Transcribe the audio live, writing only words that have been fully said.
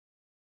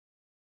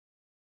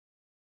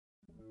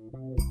Technical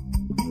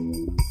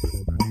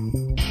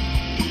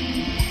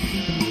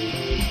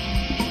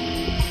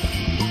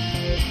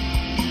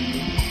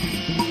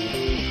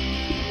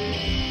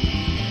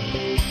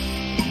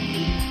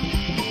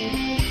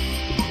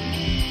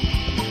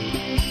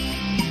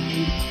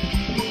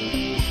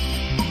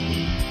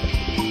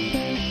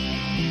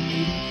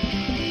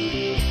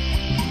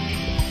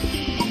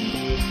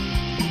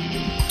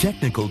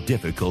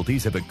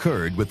difficulties have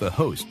occurred with the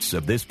hosts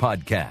of this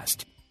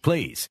podcast.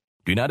 Please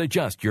do not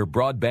adjust your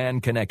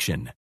broadband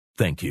connection.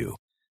 Thank you.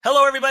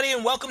 Hello, everybody,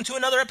 and welcome to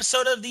another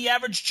episode of The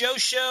Average Joe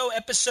Show,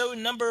 episode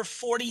number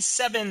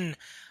 47.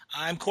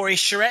 I'm Corey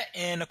Charette,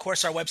 and, of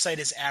course, our website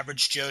is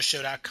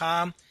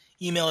averagejoeshow.com.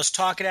 Email is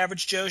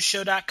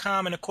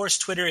talk@averagejoeshow.com, and, of course,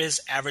 Twitter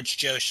is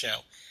AverageJoeShow.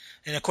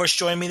 And, of course,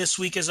 joining me this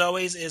week, as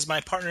always, is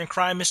my partner in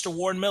crime, Mr.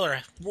 Ward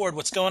Miller. Ward,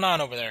 what's going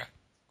on over there?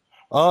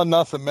 Oh,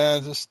 nothing,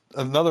 man. Just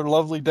another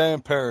lovely day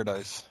in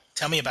paradise.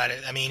 Tell me about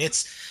it. I mean,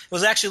 it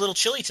was actually a little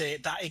chilly today.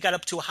 It got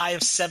up to a high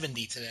of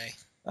 70 today.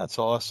 That's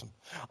awesome.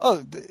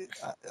 Oh,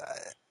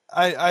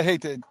 I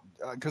hate to,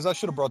 because I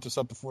should have brought this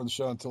up before the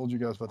show and told you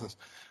guys about this.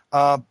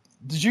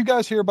 Did you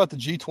guys hear about the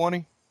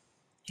G20?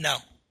 No.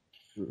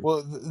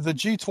 Well, the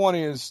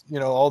G20 is,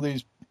 all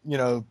these,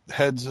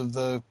 heads of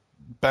the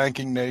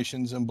banking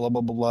nations and blah,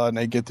 blah, blah, blah, and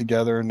they get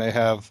together and they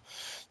have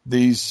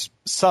these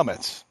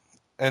summits.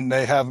 And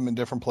they have them in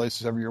different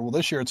places every year. Well,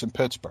 this year it's in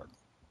Pittsburgh,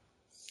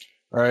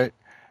 right?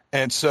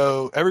 And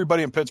so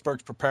everybody in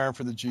Pittsburgh's preparing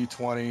for the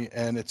G20,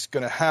 and it's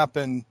going to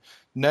happen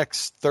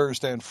next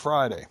Thursday and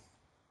Friday.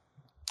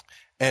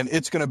 And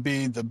it's going to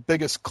be the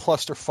biggest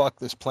clusterfuck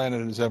this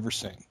planet has ever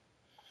seen.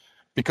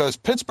 Because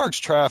Pittsburgh's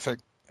traffic,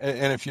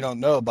 and if you don't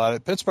know about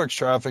it, Pittsburgh's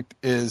traffic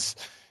is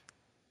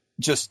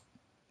just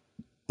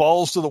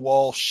balls to the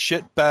wall,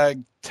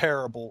 shitbag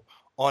terrible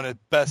on its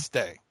best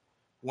day.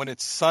 When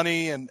it's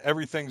sunny and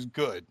everything's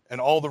good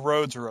and all the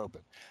roads are open.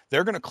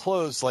 They're going to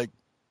close like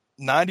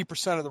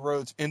 90% of the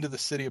roads into the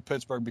city of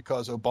Pittsburgh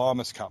because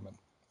Obama's coming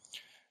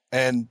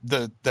and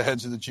the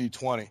heads of the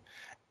G20.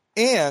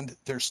 And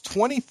there's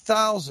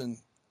 20,000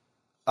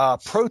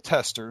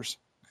 protesters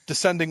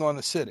descending on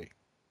the city.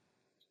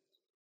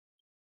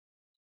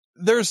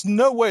 There's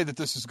no way that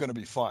this is going to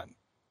be fun.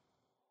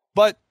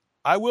 But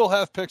I will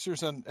have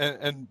pictures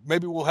and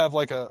maybe we'll have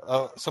like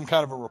some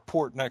kind of a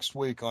report next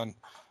week on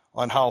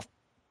how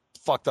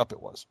fucked up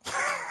it was.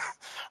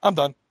 I'm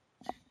done.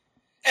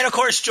 And of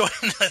course, joining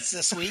us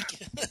this week,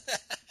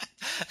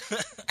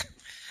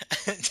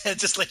 to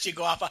just let you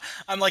go off.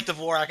 I'm like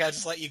Dvorak. I'll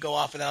just let you go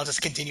off, and then I'll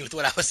just continue with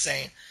what I was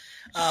saying.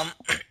 And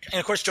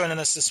of course, joining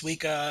us this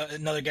week,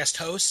 another guest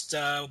host.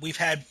 We've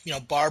had,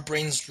 Barb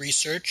brings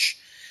research.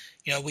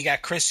 We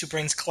got Chris who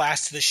brings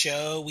class to the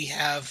show. We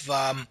have,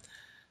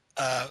 I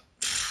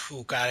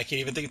can't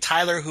even think.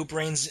 Tyler who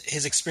brings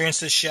his experience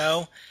to the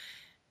show,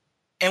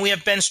 and we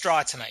have Ben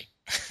Straw tonight.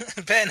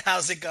 Ben,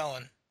 how's it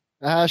going?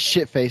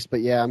 Shit-faced, but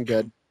yeah, I'm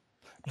good.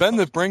 Ben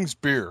that brings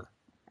beer.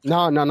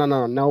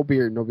 No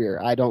beer.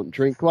 I don't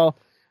drink. Well,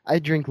 I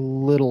drink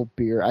little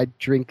beer. I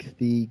drink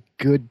the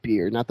good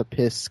beer, not the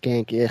piss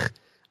skank. Ugh.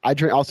 I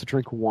also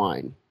drink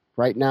wine.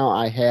 Right now,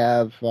 I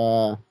have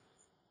I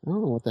don't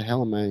know what the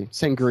hell am I?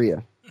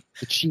 Sangria,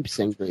 the cheap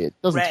sangria.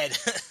 It doesn't Red.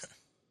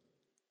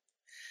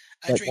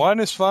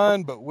 Wine is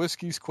fine, but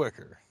whiskey's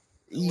quicker.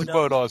 We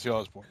quote Ozzy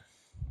Osbourne.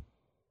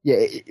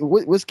 Yeah,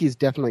 whiskey is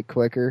definitely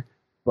quicker,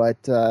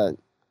 but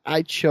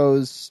I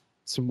chose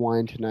some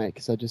wine tonight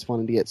because I just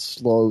wanted to get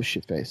slow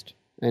shit-faced,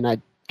 and I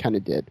kind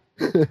of did.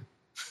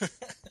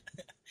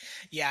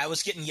 Yeah, I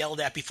was getting yelled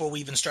at before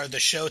we even started the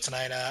show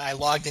tonight. I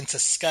logged into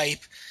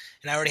Skype,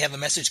 and I already have a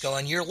message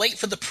going, "You're late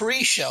for the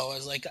pre-show." I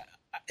was like,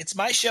 "It's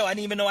my show. I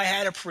didn't even know I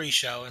had a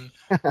pre-show." And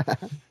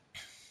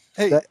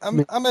hey,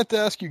 I meant to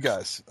ask you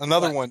guys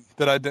another one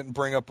that I didn't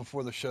bring up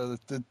before the show.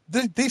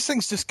 That these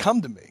things just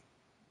come to me.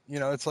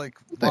 It's like,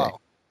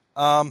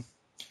 wow.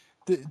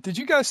 Did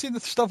you guys see the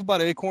stuff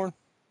about Acorn?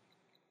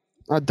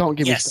 Don't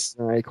give me stuff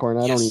on Acorn.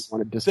 I don't even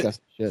want to discuss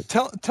shit.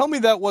 Tell me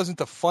that wasn't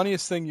the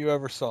funniest thing you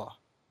ever saw.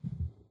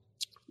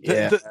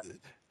 Yeah.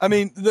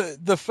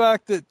 The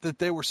fact that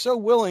they were so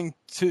willing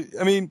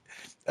to.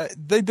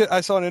 They did. I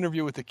saw an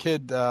interview with the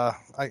kid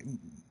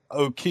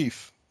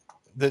O'Keefe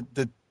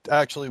that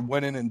actually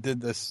went in and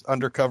did this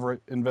undercover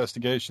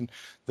investigation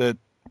that,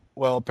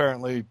 well,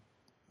 apparently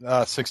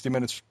 60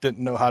 Minutes didn't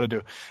know how to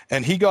do.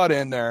 And he got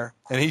in there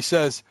and he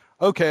says,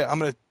 okay, I'm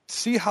going to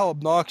see how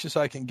obnoxious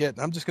I can get.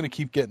 And I'm just going to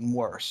keep getting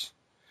worse.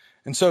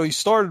 And so he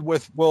started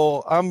with,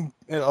 well, I'm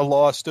a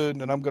law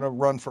student and I'm going to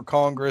run for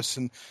Congress.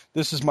 And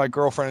this is my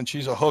girlfriend and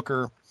she's a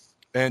hooker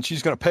and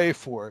she's going to pay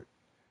for it.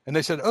 And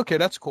they said, okay,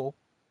 that's cool.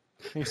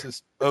 He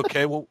says,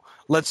 okay, well,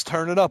 let's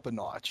turn it up a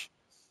notch.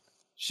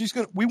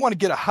 We want to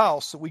get a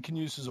house that we can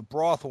use as a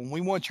brothel. And we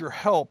want your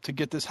help to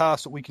get this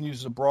house that we can use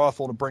as a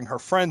brothel to bring her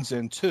friends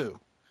in too.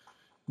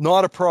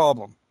 Not a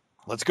problem.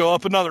 Let's go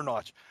up another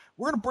notch.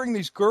 We're going to bring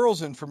these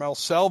girls in from El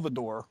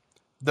Salvador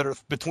that are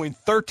between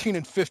 13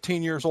 and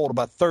 15 years old,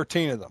 about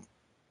 13 of them.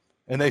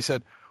 And they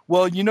said,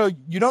 well, you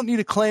don't need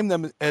to claim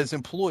them as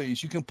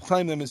employees. You can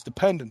claim them as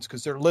dependents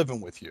because they're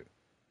living with you.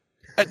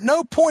 At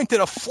no point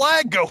did a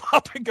flag go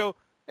up and go,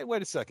 hey,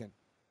 wait a second.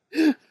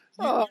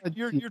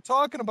 You're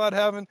talking about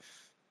having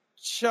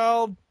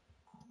child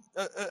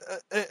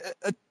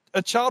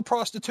a child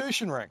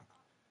prostitution ring.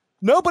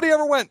 Nobody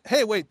ever went,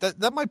 hey, wait,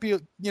 that might be,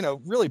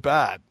 really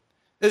bad.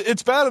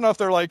 It's bad enough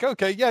they're like,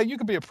 okay, yeah, you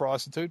can be a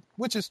prostitute,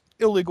 which is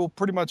illegal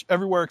pretty much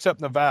everywhere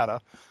except Nevada.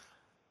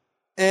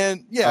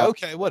 And yeah,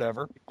 okay,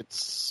 whatever.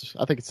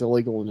 I think it's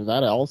illegal in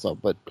Nevada also,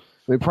 but I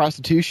mean,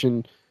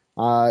 prostitution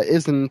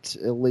isn't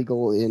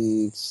illegal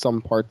in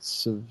some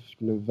parts of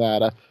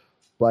Nevada,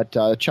 but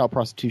child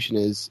prostitution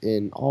is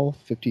in all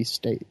 50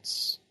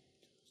 states.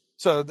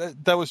 So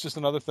that was just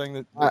another thing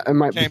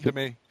that came to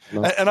me.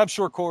 No. And I'm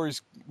sure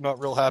Corey's not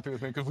real happy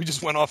with me because we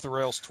just went off the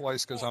rails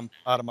twice because I'm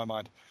out of my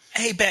mind.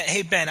 Hey,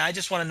 Ben, I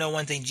just want to know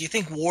one thing. Do you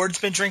think Ward's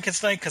been drinking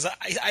tonight? Because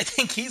I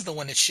think he's the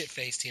one that's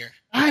shit-faced here.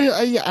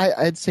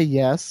 I'd say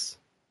yes,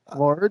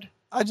 Ward.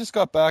 I just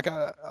got back.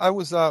 I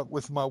was out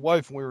with my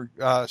wife, and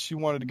she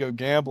wanted to go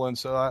gambling,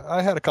 so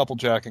I had a couple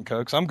Jack and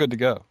Cokes. I'm good to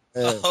go.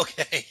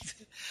 Okay.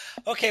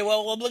 Okay,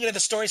 well, we're looking at the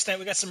stories tonight.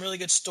 We got some really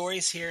good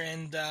stories here,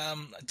 and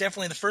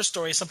definitely the first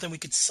story is something we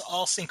could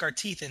all sink our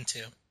teeth into.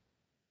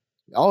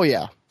 Oh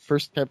yeah,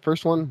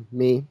 first one,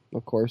 me,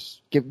 of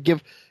course.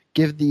 Give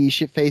the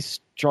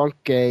shit-faced drunk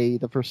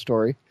the first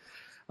story.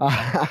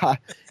 A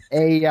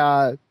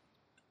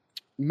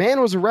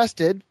man was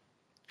arrested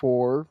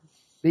for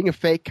being a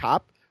fake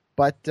cop,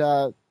 but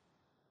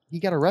he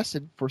got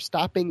arrested for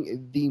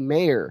stopping the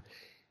mayor.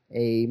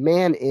 A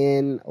man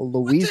in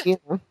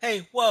Louisiana.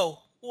 Hey, whoa.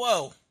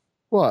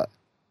 What?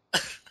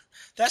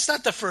 That's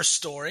not the first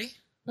story.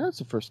 That's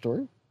the first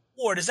story.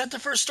 Ward, is that the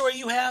first story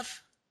you have?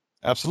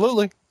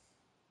 Absolutely.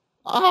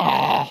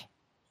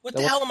 What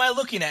the hell am I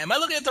looking at? Am I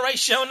looking at the right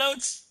show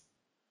notes?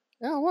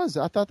 Yeah, it was.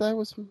 I thought that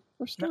was the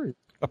first story.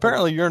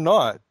 Apparently you're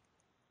not,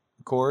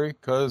 Corey,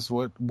 because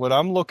what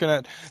I'm looking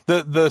at,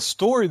 the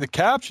story, the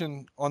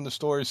caption on the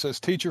story says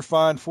teacher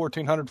fined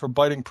 $1,400 for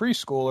biting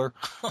preschooler,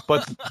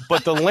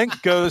 but the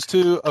link goes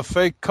to a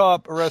fake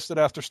cop arrested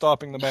after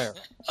stopping the mayor.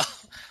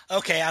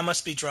 Okay, I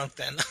must be drunk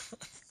then.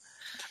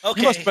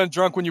 Okay. You must have been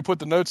drunk when you put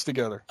the notes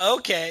together.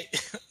 Okay,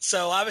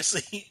 so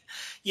obviously,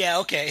 yeah,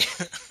 okay.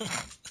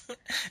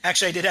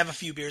 Actually, I did have a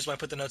few beers when I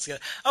put the notes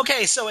together.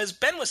 Okay, so as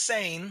Ben was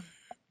saying...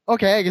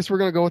 Okay, I guess we're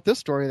going to go with this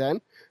story then.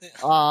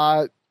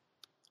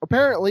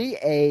 Apparently,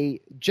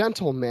 a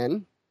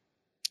gentleman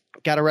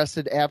got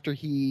arrested after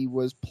he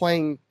was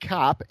playing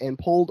cop and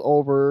pulled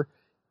over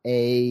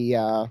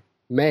a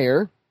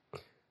mayor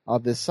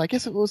of this, I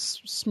guess it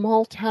was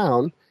small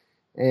town,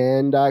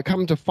 and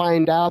come to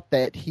find out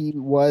that he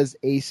was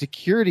a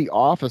security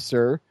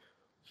officer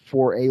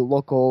for a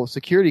local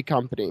security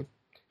company.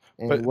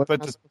 And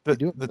but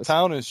the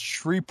town is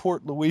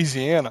Shreveport,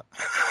 Louisiana.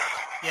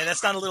 Yeah,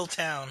 that's not a little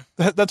town.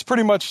 That's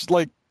pretty much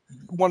like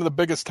one of the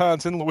biggest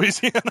towns in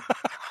Louisiana.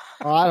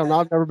 Oh, I don't know.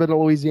 I've never been to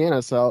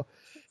Louisiana, so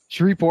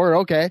Shreveport,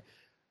 okay.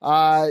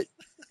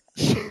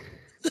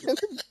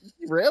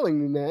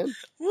 Railing me, man.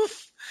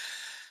 Woof.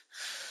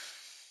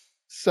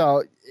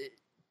 So,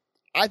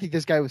 I think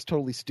this guy was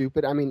totally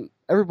stupid. I mean,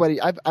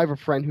 everybody. I have a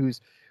friend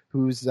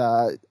who's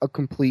a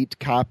complete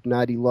cop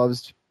nut.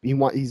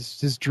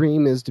 His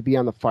dream is to be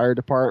on the fire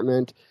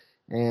department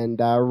and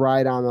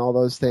ride on all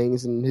those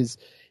things. And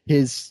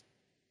his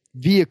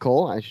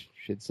vehicle, I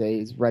should say,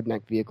 his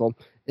redneck vehicle,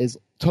 is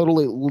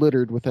totally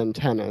littered with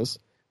antennas,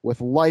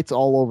 with lights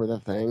all over the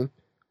thing.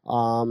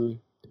 Who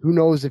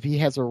knows if he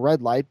has a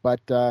red light,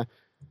 but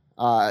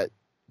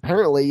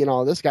apparently,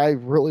 this guy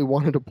really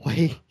wanted to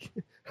play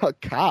a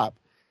cop.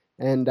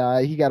 And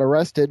he got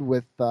arrested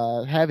with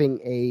having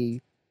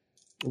a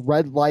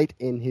red light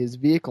in his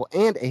vehicle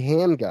and a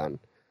handgun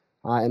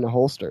in a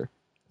holster.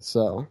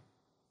 So...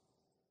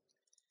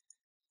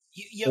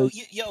 You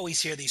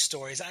always hear these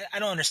stories. I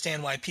don't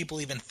understand why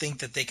people even think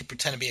that they could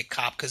pretend to be a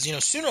cop, because,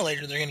 sooner or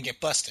later they're going to get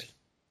busted.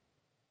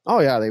 Oh,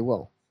 yeah, they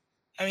will.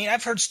 I mean,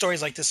 I've heard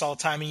stories like this all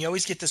the time, and you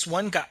always get this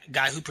one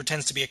guy who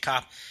pretends to be a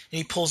cop, and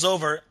he pulls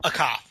over a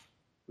cop.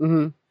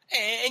 Mm-hmm.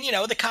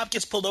 And the cop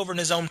gets pulled over in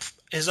his own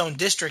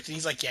district, and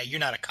he's like, yeah,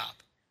 you're not a cop.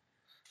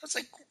 It's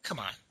like, come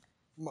on.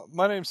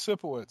 My name's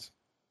Sipowicz.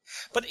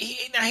 But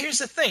now here's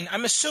the thing.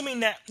 I'm assuming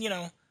that,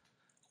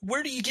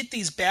 where do you get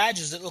these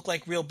badges that look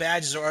like real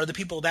badges, or are the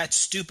people that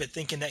stupid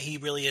thinking that he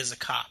really is a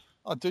cop?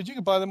 Oh, dude, you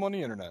can buy them on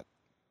the internet.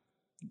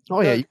 Oh,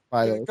 yeah, you can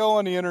buy those. Go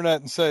on the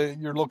internet and say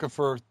you're looking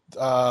for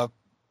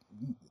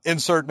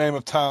insert name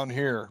of town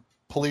here,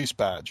 police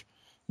badge.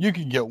 You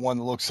can get one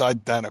that looks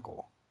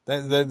identical.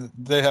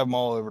 They have them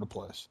all over the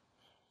place.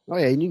 Oh,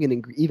 yeah, and you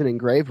can even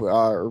engrave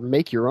or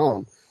make your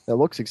own that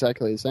looks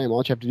exactly the same.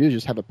 All you have to do is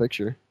just have a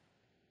picture.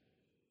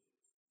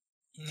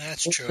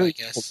 That's true, I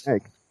guess.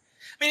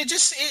 I mean,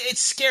 it's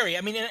scary.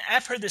 I mean,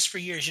 I've heard this for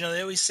years.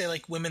 They always say,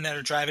 like, women that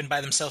are driving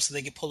by themselves so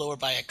they get pulled over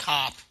by a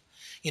cop.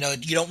 You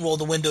don't roll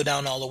the window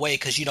down all the way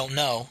because you don't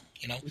know.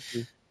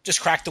 Mm-hmm.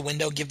 Just crack the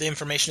window, give the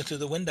information through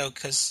the window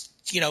because,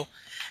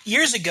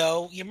 Years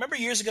ago, you remember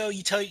years ago,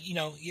 you tell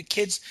your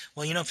kids,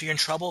 well, if you're in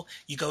trouble,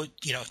 you go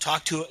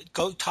talk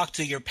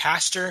to your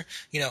pastor,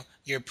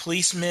 your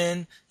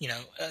policeman,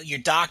 your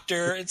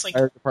doctor. It's like,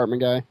 Fire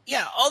department guy.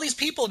 yeah, all these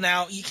people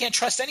now, you can't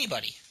trust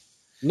anybody.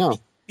 No.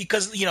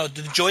 Because,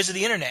 the joys of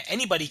the internet,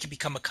 anybody can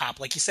become a cop.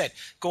 Like you said,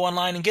 go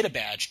online and get a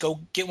badge. Go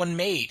get one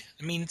made.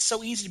 I mean, it's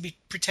so easy to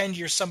pretend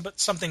you're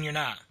something you're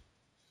not.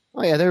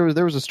 Oh yeah,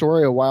 there was a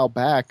story a while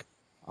back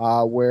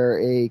where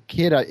a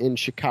kid in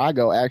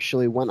Chicago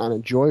actually went on a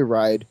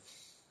joyride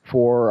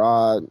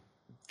for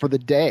the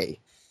day,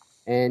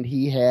 and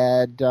he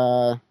had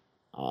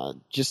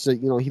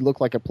he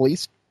looked like a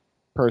police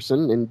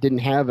person and didn't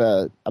have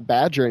a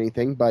badge or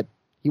anything, but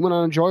he went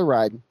on a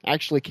joyride.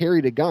 Actually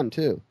carried a gun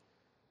too,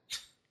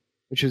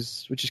 which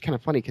is kind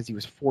of funny because he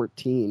was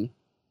 14,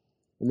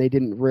 and they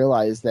didn't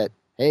realize that,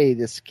 hey,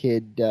 this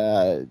kid,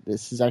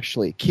 this is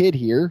actually a kid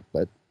here,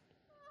 but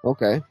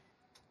okay.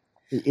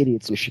 The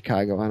idiots in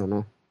Chicago, I don't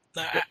know.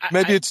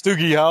 Maybe it's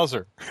Doogie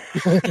Howser.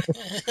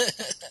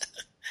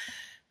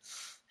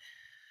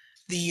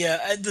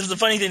 The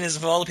funny thing is,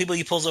 of all the people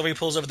he pulls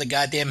over the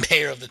goddamn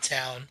mayor of the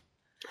town.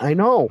 I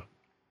know.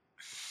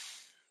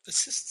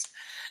 It's just,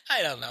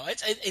 I don't know.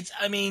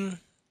 I mean,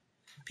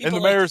 and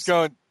the mayor's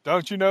going,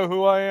 "Don't you know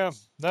who I am?"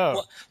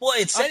 No. Well,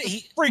 it said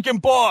I'm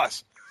freaking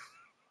boss.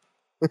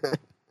 But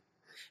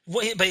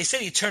he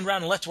said he turned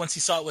around and left once he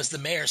saw it was the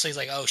mayor. So he's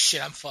like, "Oh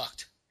shit, I'm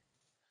fucked."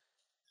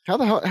 How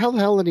the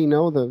hell did he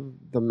know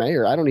the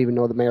mayor? I don't even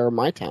know the mayor of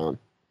my town.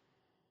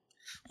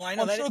 Well, I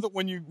know I'm sure that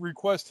when you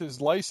request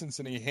his license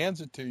and he hands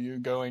it to you,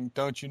 going,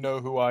 "Don't you know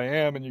who I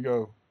am?" and you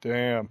go,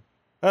 "Damn,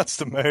 that's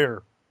the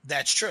mayor."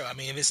 That's true. I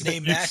mean, if his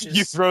name matches,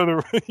 you throw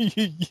the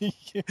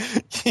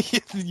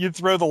you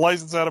throw the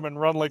license at him and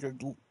run like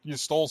you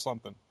stole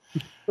something.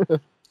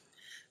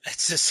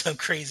 That's just some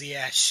crazy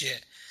ass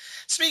shit.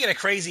 Speaking of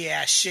crazy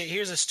ass shit,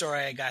 here's a story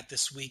I got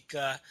this week.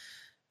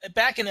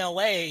 Back in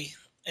L.A.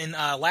 in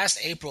last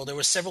April, there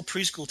were several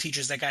preschool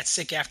teachers that got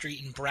sick after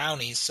eating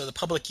brownies. So the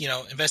public,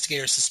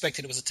 investigators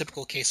suspected it was a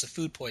typical case of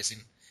food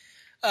poisoning.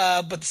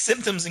 But the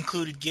symptoms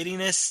included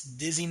giddiness,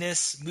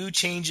 dizziness, mood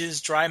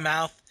changes, dry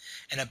mouth,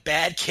 and a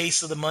bad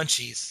case of the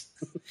munchies.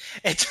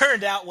 It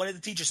turned out one of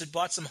the teachers had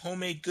bought some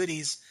homemade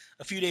goodies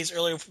a few days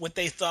earlier for what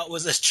they thought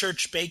was a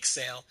church bake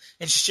sale,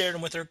 and she shared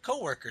them with her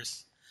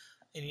coworkers.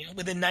 And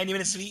within 90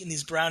 minutes of eating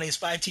these brownies,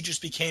 5 teachers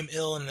became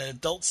ill, and an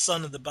adult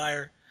son of the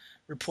buyer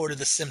reported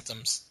the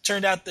symptoms.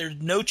 Turned out there's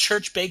no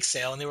church bake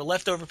sale, and they were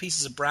leftover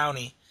pieces of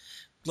brownie.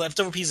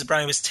 Leftover pieces of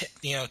brownie was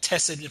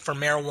tested for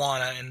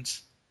marijuana, and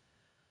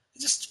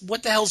just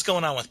what the hell's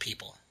going on with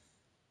people?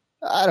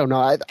 I don't know.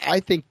 I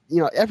think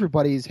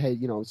everybody's had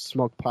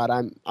smoked pot.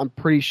 I'm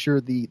pretty sure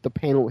the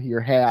panel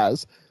here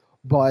has,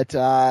 but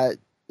I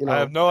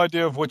have no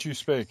idea of what you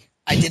speak.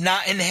 I did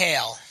not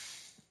inhale.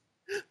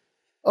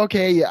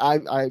 Okay, yeah,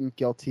 I'm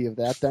guilty of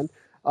that then.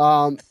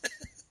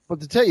 But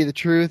to tell you the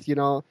truth,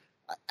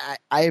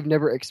 I have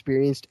never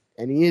experienced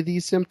any of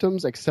these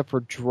symptoms except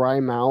for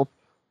dry mouth.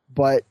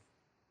 But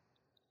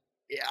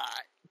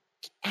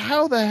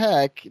how the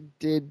heck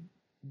did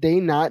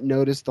they not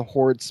notice the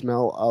horrid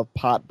smell of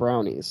pot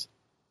brownies?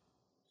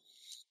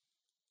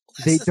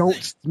 They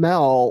don't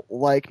smell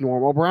like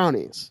normal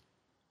brownies.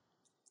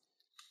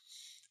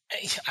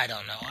 I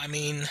don't know. I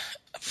mean,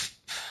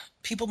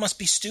 people must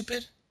be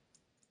stupid.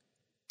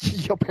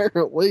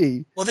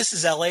 Apparently. Well, this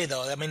is L.A.,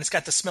 though. I mean, it's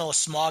got the smell of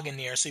smog in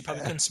the air, so you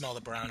probably couldn't smell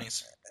the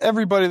brownies.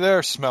 Everybody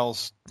there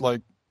smells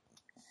like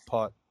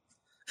pot.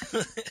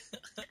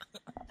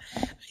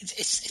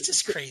 It's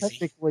just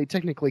crazy.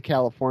 Technically,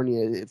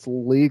 California, it's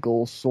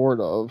legal, sort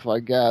of, I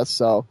guess.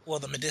 So. Well,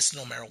 the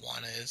medicinal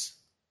marijuana is.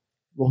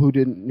 Well, who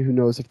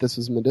knows if this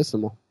is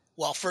medicinal?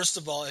 Well, first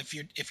of all, if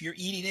you're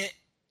eating it,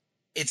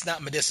 it's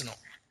not medicinal.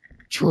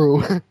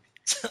 True. I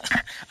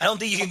don't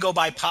think you can go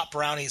buy pot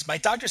brownies. My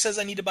doctor says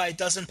I need to buy a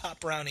dozen pot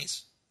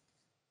brownies.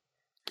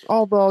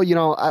 Although,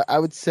 I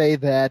would say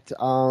that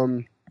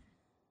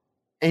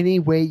any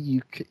way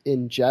you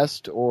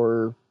ingest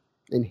or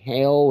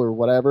inhale or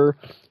whatever,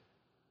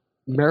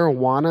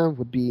 marijuana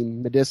would be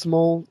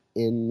medicinal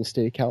in the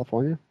state of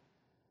California.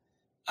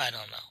 I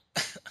don't know.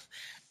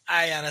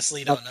 I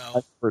honestly don't know.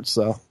 I've heard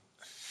so.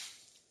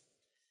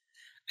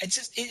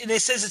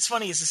 It says it's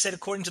funny. It said,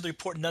 according to the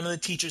report, none of the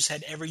teachers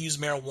had ever used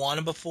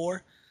marijuana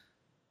before.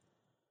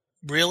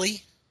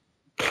 Really?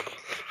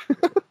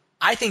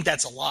 I think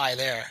that's a lie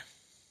there.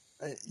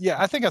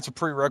 Yeah, I think that's a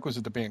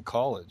prerequisite to be in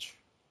college.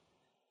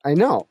 I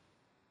know.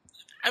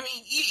 I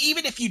mean,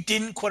 even if you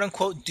didn't, quote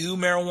unquote, do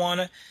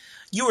marijuana,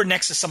 you were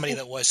next to somebody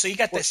that was, so you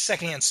got that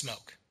secondhand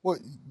smoke. Well,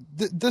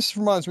 this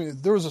reminds me,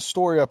 there was a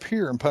story up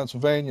here in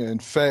Pennsylvania in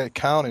Fayette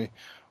County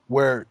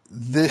where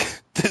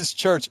this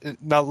church,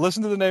 now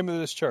listen to the name of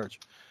this church,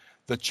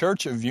 the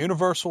Church of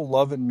Universal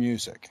Love and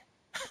Music,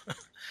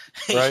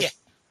 right? Yeah.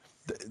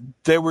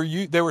 They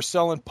were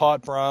selling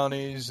pot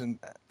brownies and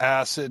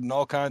acid and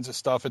all kinds of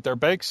stuff at their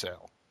bake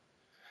sale.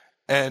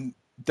 And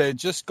they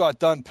just got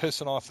done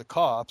pissing off the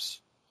cops.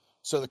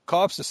 So the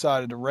cops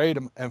decided to raid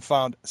them and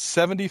found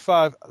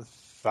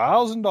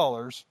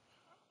 $75,000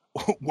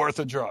 worth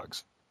of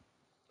drugs.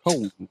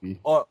 Holy.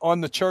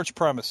 on the church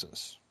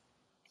premises.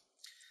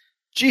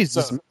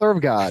 Jesus, So- Mother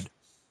of God.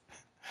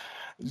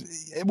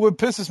 What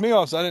pisses me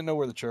off is I didn't know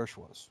where the church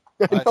was.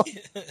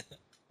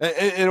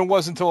 And it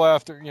wasn't until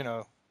after,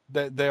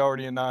 that they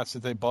already announced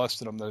that they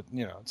busted them that,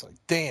 it's like,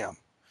 damn.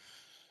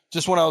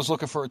 Just when I was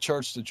looking for a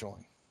church to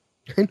join.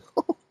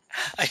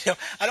 I know.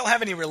 I don't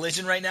have any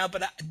religion right now,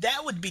 but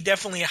that would be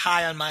definitely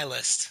high on my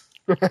list.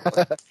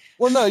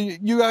 Well, no,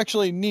 you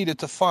actually needed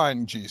to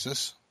find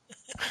Jesus.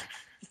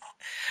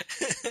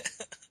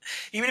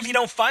 Even if you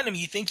don't find him,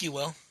 you think you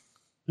will.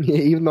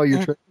 Even though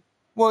you're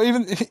Well,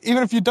 even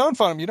if you don't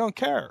find him, you don't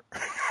care.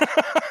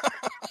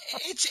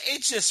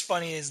 It's just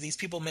funny as these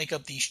people make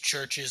up these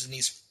churches and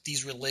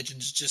these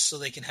religions just so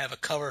they can have a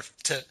cover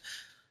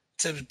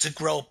to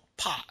grow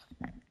pot.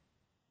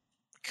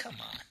 Come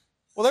on.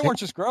 Well, they weren't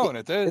just growing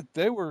it;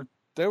 they were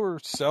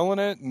selling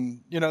it,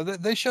 and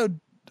they showed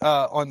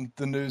on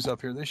the news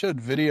up here. They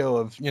showed video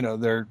of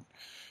their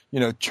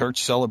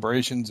church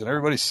celebrations, and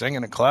everybody's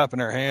singing and clapping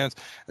their hands.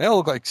 And they all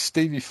look like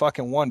Stevie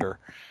fucking Wonder,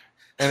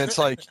 and it's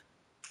like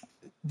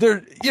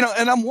they're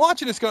and I'm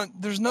watching this going,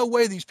 there's no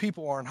way these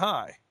people aren't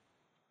high.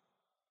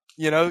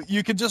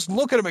 You could just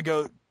look at them and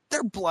go,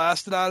 they're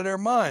blasted out of their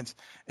minds.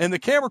 And the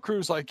camera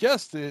crew's like,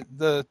 yes,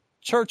 the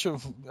Church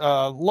of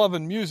Love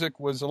and Music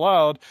was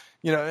allowed,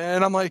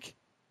 and I'm like,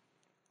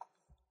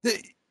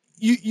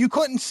 you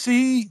couldn't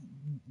see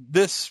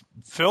this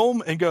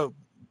film and go,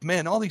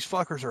 man, all these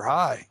fuckers are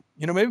high.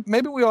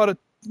 Maybe we ought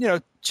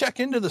to,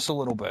 check into this a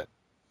little bit.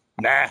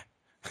 Nah.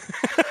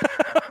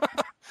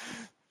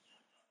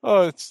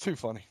 Oh, it's too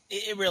funny.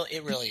 It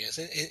really is.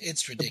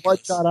 It's the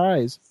ridiculous. bloodshot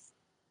eyes.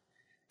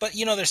 But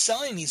they're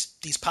selling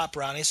these pop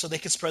brownies so they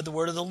can spread the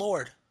word of the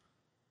Lord.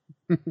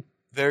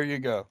 There you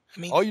go. I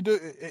mean, all you do,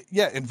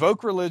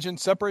 invoke religion,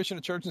 separation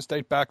of church and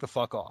state, back the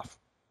fuck off.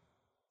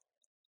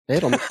 They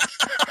don't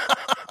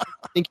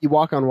think you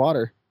walk on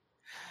water.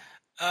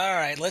 All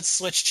right, let's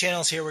switch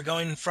channels here. We're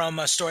going from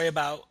a story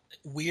about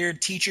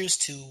weird teachers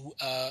to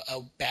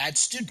a bad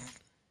student.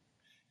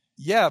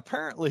 Yeah,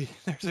 apparently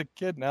there's a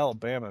kid in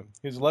Alabama.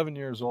 He's 11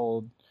 years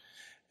old,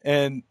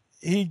 and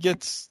he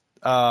gets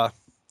some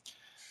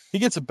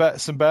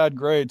bad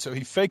grades, so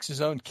he fakes his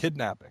own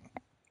kidnapping.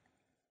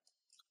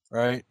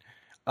 Right?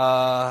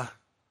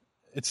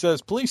 It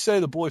says, police say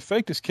the boy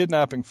faked his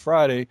kidnapping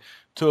Friday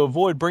to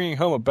avoid bringing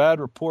home a bad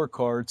report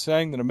card,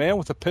 saying that a man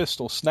with a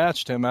pistol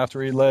snatched him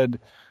after he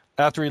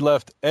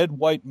left Ed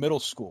White Middle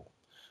School.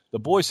 The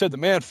boy said the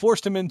man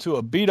forced him into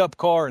a beat-up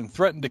car and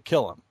threatened to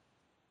kill him.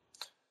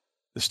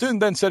 The student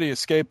then said he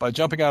escaped by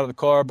jumping out of the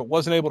car, but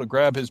wasn't able to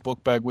grab his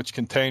book bag, which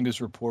contained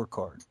his report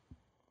card.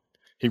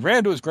 He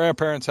ran to his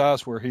grandparents'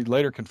 house, where he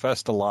later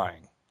confessed to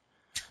lying.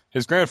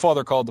 His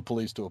grandfather called the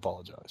police to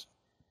apologize.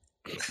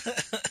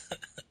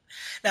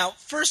 Now,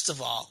 first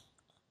of all,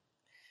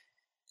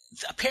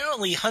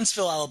 apparently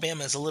Huntsville,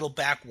 Alabama is a little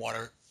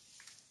backwater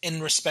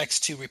in respects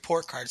to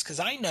report cards,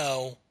 because I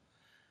know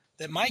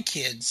that my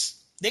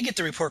kids, they get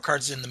the report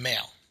cards in the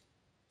mail.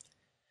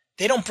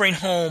 They don't bring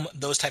home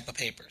those type of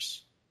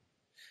papers.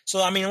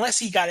 So, I mean, unless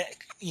he got it,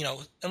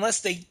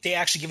 unless they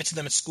actually give it to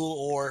them at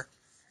school, or,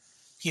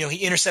 he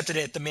intercepted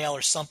it at the mail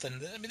or something.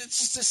 I mean,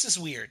 this is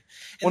weird.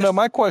 And Well, no,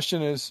 my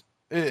question is,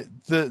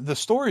 the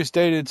story is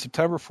dated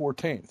September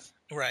 14th.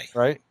 Right.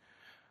 Right?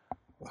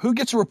 Who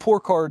gets a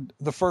report card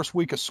the first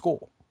week of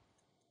school?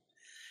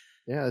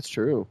 Yeah, that's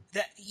true.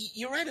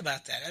 You're right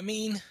about that. I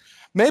mean,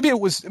 Maybe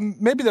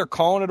they're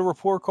calling it a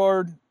report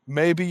card.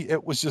 Maybe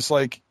it was just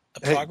like a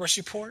progress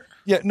report?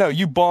 Yeah, no,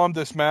 you bombed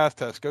this math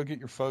test. Go get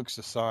your folks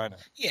to sign it.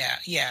 Yeah,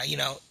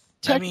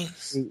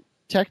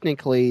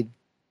 technically,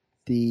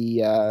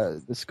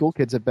 the school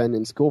kids have been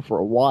in school for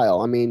a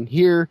while. I mean,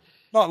 here,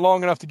 not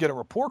long enough to get a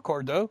report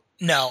card, though.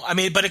 No, I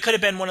mean, but it could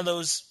have been one of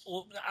those.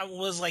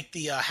 Was like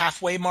the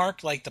halfway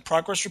mark, like the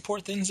progress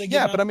report things they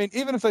give out? But I mean,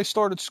 even if they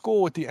started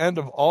school at the end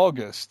of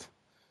August,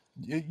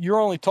 you're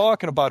only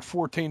talking about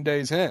 14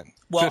 days in.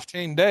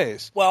 15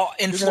 days. Well,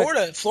 in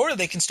Florida,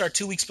 they can start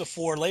 2 weeks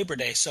before Labor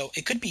Day, so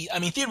it could be. I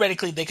mean,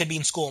 theoretically, they could be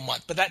in school a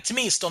month, but that to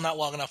me is still not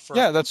long enough for.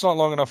 Yeah, that's not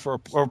long enough for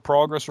a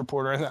progress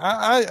report or anything.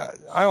 I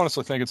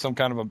honestly think it's some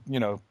kind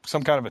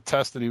of a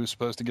test that he was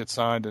supposed to get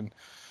signed, and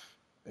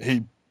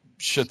he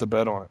shit the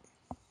bed on it.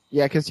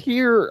 Yeah, because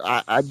here,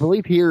 I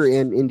believe here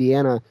in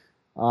Indiana,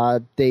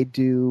 they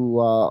do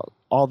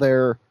all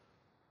their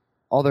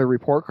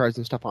report cards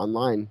and stuff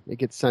online. It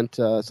gets sent.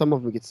 Some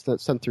of them get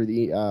sent through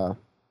the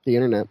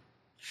internet,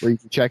 where you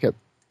can check it.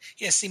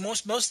 Yeah, see,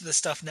 most of the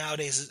stuff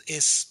nowadays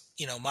is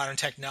modern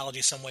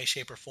technology, some way,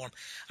 shape, or form.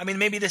 I mean,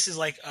 maybe this is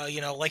like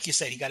like you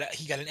said, he got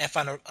an F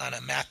on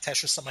a math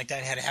test or something like that,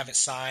 and had to have it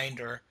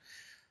signed, or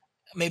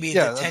maybe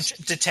a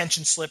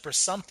detention slip or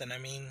something. I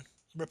mean,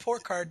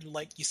 report card,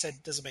 like you said,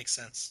 doesn't make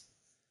sense.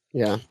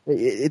 Yeah,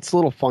 it's a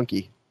little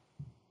funky.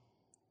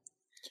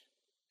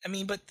 I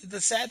mean, but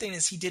the sad thing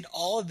is he did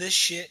all of this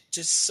shit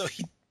just so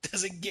he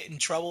doesn't get in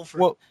trouble for.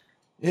 Well,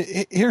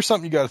 here's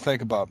something you got to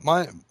think about.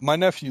 My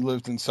nephew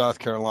lived in South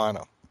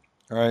Carolina,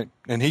 right?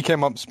 And he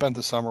came up and spent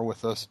the summer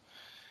with us.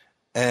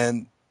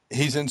 And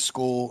he's in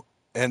school,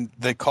 and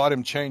they caught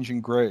him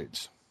changing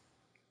grades.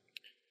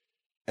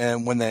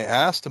 And when they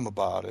asked him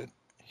about it,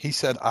 he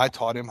said, I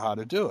taught him how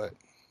to do it.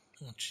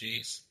 Oh,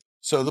 jeez.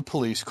 So the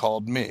police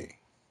called me.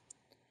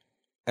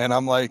 And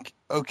I'm like,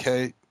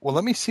 okay, well,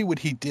 let me see what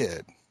he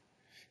did.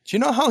 Do you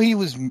know how he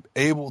was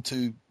able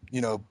to,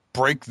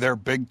 break their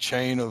big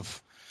chain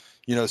of,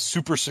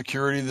 super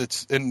security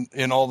that's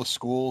in all the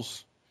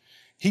schools?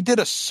 He did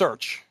a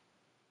search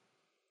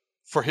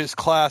for his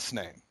class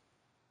name.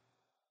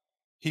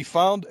 He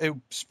found a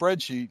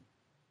spreadsheet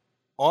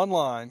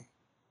online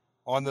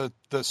on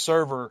the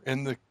server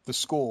in the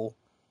school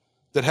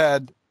that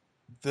had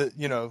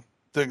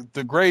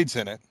the grades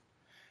in it.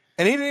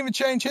 And he didn't even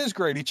change his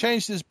grade. He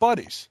changed his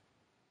buddies.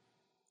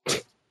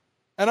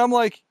 And I'm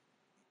like,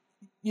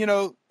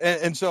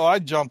 and so I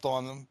jumped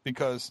on them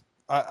because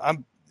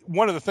I'm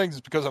one of the things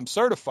is because I'm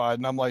certified,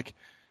 and I'm like,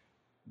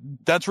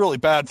 that's really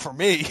bad for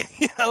me,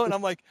 and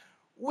I'm like,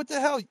 what the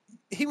hell?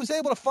 He was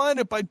able to find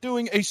it by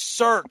doing a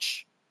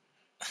search,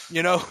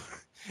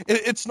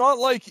 It's not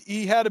like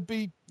he had to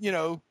be,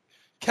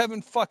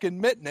 Kevin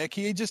fucking Mitnick.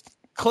 He just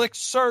clicked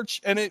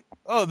search and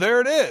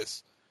there it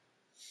is.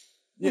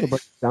 What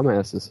about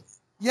dumbasses?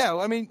 Yeah,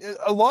 I mean,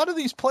 a lot of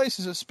these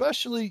places,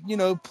 especially,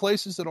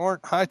 places that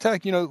aren't high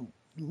tech,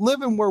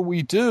 living where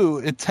we do,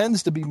 it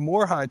tends to be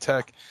more high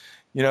tech.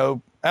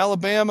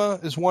 Alabama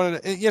is one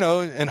of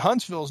the, and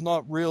Huntsville is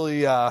not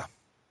really, that's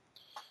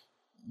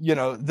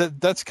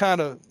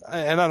kind of,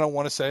 and I don't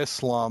want to say a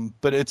slum,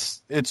 but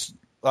it's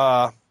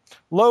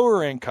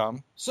lower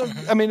income. So,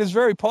 I mean, it's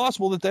very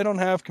possible that they don't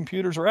have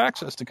computers or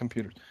access to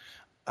computers.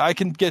 I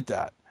can get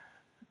that,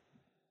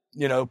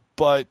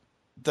 but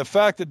the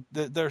fact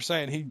that they're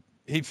saying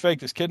he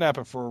faked his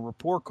kidnapping for a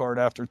report card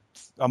after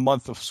a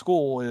month of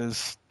school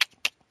is,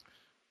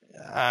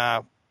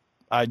 I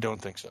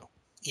don't think so.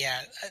 Yeah,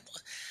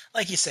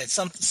 like you said,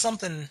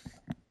 something.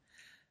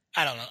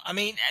 I don't know. I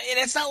mean, and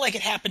it's not like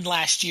it happened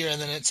last year and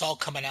then it's all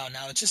coming out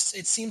now. It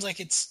seems like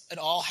it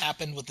all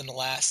happened within the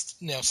last,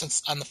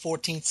 since on the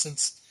 14th,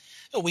 since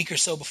a week or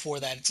so before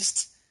that. It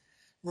just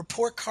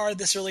report card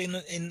this early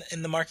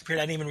in the market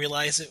period. I didn't even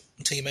realize it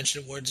until you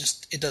mentioned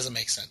it. It doesn't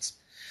make sense.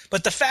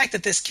 But the fact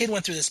that this kid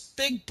went through this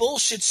big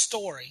bullshit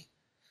story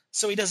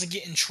so he doesn't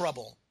get in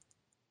trouble.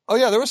 Oh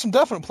yeah, there was some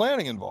definite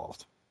planning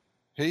involved.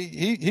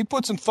 He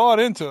put some thought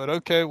into it.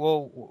 Okay,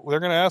 well, they're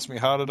going to ask me,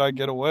 how did I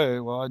get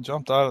away? Well, I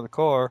jumped out of the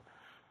car.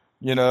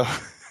 Well,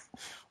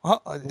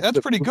 that's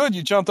pretty good.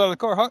 You jumped out of the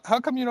car. How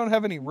come you don't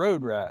have any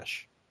road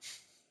rash?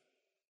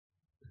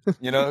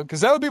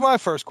 Because that would be my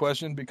first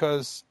question,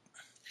 because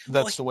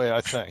that's the way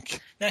I think.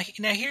 Now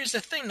here's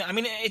the thing. I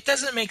mean, it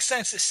doesn't make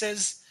sense. It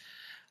says,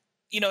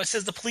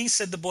 the police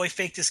said the boy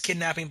faked his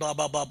kidnapping, blah,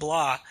 blah, blah,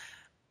 blah.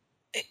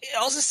 It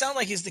also sounds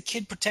like the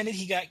kid pretended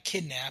he got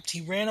kidnapped.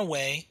 He ran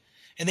away.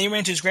 And then he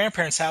ran to his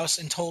grandparents' house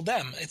and told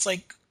them. It's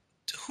like,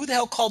 who the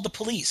hell called the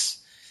police?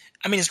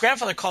 I mean, his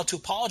grandfather called to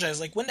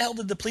apologize. Like, when the hell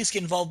did the police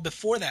get involved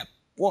before that?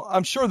 Well,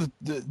 I'm sure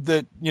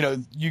that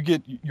you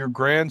get your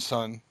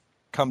grandson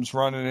comes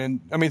running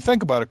in. I mean,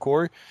 think about it,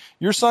 Corey.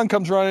 Your son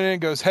comes running in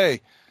and goes,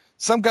 hey,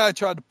 some guy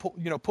tried to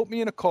put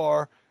me in a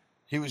car.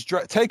 He was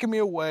taking me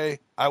away.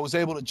 I was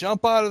able to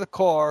jump out of the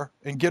car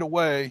and get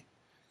away.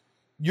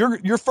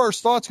 Your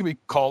first thought's going to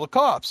be, call the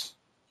cops.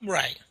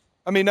 Right.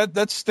 I mean,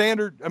 that's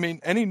standard. I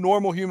mean, any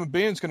normal human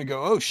being is going to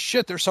go, oh,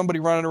 shit, there's somebody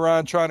running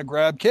around trying to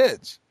grab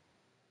kids.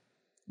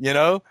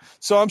 So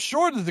I'm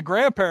sure that the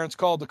grandparents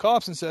called the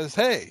cops and says,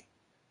 hey,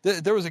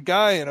 there was a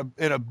guy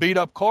in a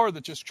beat-up car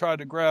that just tried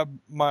to grab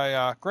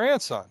my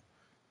grandson.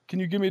 Can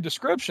you give me a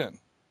description?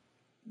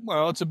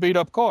 Well, it's a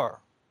beat-up car.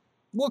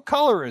 What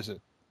color is it?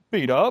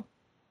 Beat up.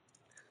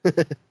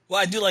 Well,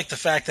 I do like the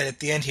fact that at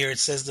the end here it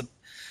says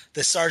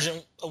the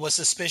sergeant was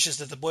suspicious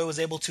that the boy was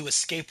able to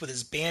escape with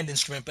his band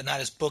instrument, but not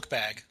his book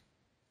bag.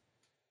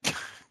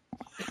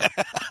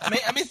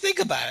 I mean, think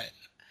about it.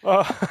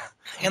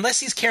 Unless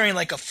he's carrying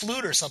like a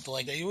flute or something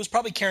like that. He was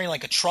probably carrying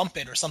like a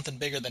trumpet or something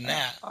bigger than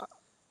that.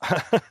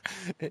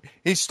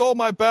 He stole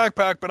my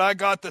backpack, but I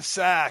got the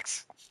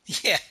sax.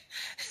 Yeah.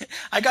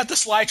 I got the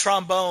slide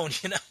trombone,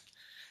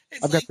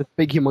 I've got this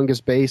big,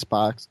 humongous bass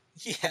box.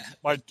 Yeah.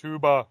 My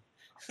tuba.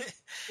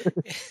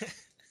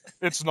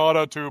 It's not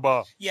a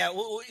tuba. Yeah,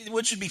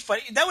 which would be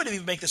funny. That would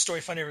even make the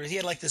story funnier. He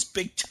had like this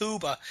big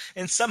tuba,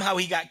 and somehow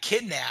he got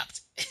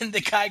kidnapped, and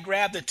the guy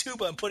grabbed the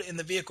tuba and put it in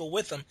the vehicle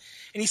with him,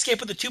 and he escaped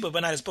with the tuba,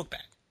 but not his book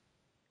bag.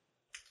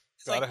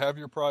 Gotta have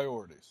your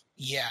priorities.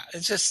 Yeah,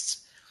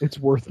 it's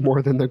worth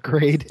more than the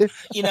grade.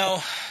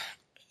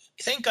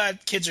 Thank God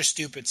kids are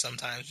stupid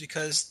sometimes,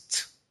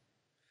 because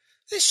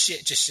this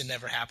shit just should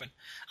never happen.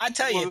 I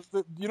tell you.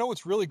 You know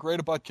what's really great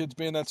about kids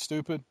being that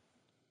stupid?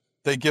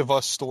 They give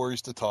us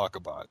stories to talk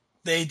about.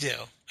 They do.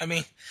 I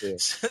mean, yeah.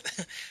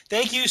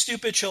 Thank you,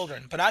 stupid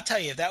children. But I'll tell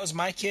you, if that was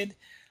my kid,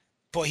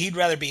 boy, he'd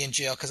rather be in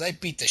jail because I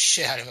beat the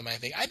shit out of him, I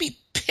think. I'd be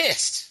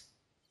pissed.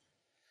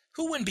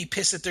 Who wouldn't be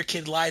pissed that their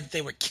kid lied that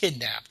they were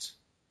kidnapped?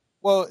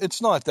 Well,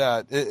 it's not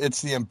that.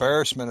 It's the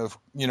embarrassment of,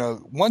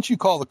 once you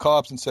call the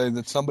cops and say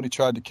that somebody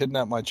tried to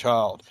kidnap my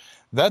child,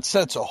 that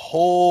sets a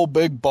whole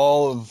big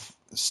ball of,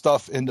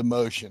 stuff into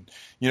motion,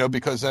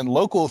 because then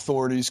local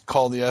authorities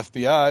call the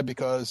FBI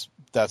because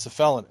that's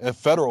a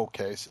federal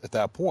case at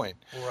that point.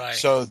 Right.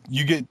 So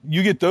you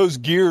get those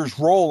gears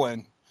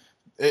rolling.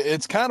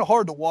 It's kind of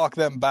hard to walk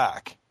them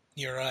back.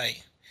 You're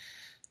right.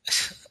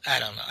 I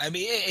don't know. I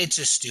mean, it's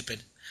just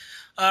stupid.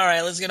 All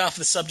right, let's get off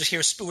the subject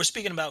here. We're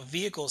speaking about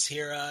vehicles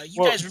here.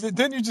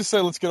 Didn't you just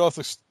say let's get off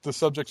the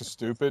subject of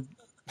stupid?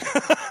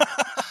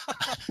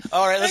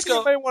 All right, let's go.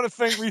 You may want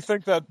to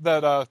rethink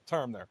that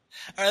term there.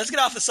 All right, let's get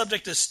off the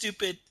subject of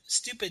stupid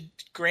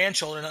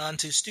grandchildren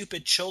onto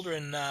stupid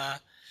children.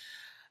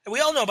 We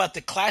all know about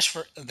the cash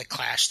for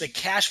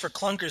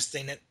Clunkers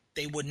thing that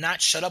they would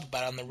not shut up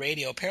about on the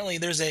radio. Apparently,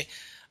 there's a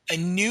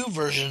new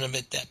version of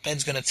it that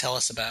Ben's going to tell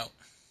us about.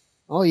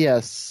 Oh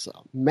yes,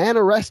 man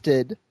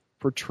arrested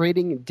for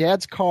trading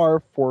dad's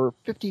car for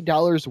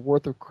 $50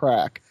 worth of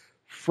crack.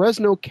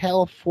 Fresno,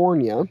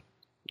 California.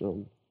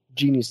 Oh,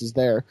 genius is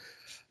there.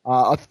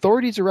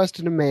 Authorities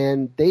arrested a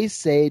man they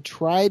say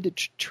tried to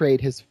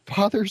trade his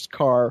father's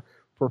car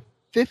for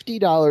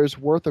 $50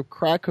 worth of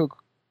crack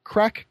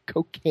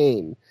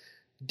cocaine.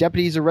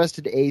 Deputies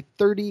arrested a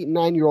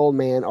 39-year-old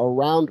man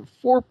around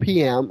 4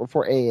 p.m. or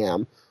 4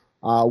 a.m.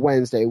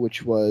 Wednesday,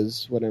 which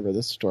was whenever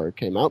this story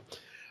came out,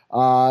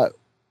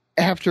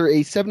 after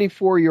a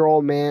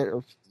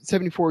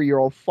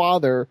 74-year-old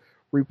father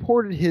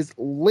reported his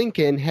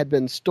Lincoln had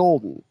been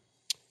stolen.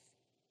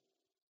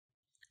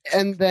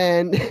 And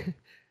then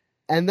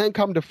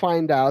come to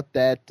find out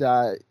that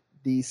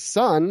the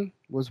son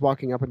was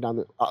walking up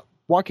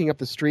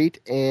the street,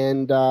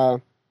 and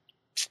I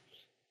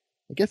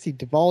guess he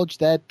divulged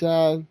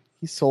that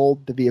he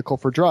sold the vehicle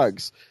for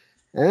drugs.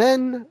 And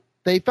then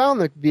they found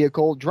the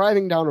vehicle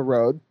driving down a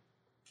road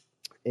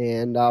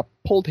and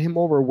pulled him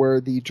over, where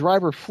the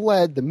driver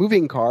fled the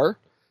moving car,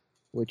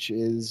 which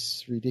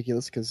is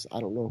ridiculous because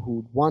I don't know who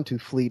would want to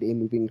flee a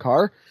moving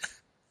car,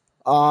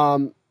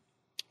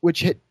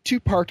 which hit two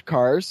parked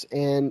cars,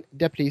 and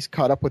deputies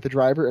caught up with the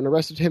driver and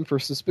arrested him for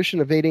suspicion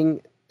of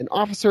evading an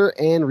officer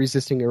and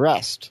resisting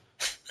arrest.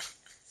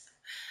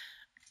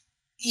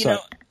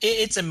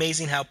 It's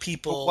amazing how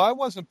people... But why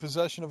wasn't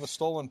possession of a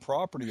stolen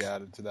property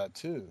added to that,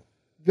 too?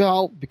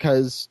 Well,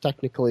 because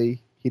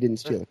technically he didn't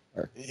steal the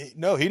car.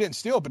 No, he didn't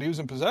steal it, but he was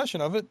in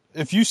possession of it.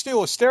 If you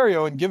steal a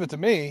stereo and give it to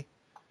me,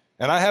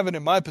 and I have it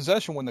in my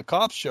possession when the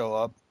cops show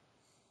up,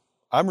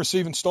 I'm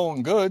receiving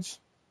stolen goods.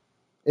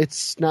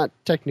 It's not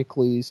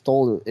technically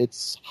stolen.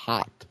 It's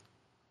hot.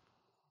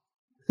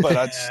 But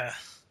that's...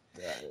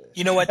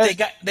 You know what? They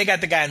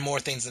got the guy in more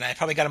things than that.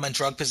 Probably got him on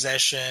drug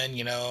possession,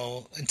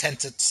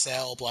 intent to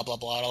sell, blah, blah,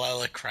 blah, all that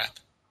other crap.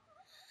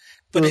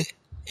 But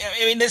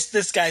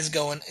this guy's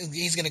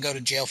he's going to go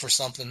to jail for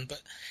something.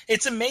 But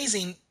it's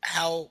amazing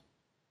how,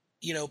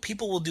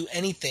 people will do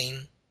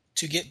anything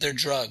to get their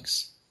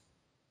drugs.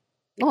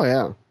 Oh,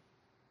 yeah.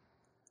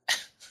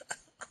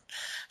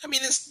 I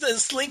mean,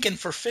 this Lincoln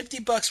for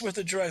 $50 worth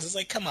of drugs. It's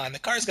like, come on, the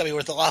car's got to be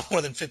worth a lot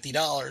more than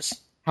 $50.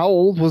 How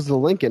old was the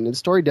Lincoln? The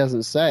story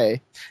doesn't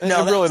say.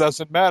 No, it really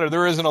doesn't matter.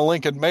 There isn't a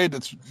Lincoln made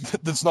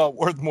that's not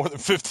worth more than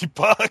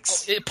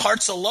 $50.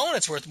 Parts alone,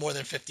 it's worth more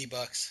than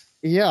 $50.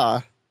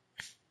 Yeah.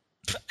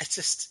 It's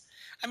just,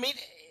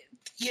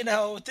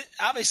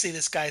 obviously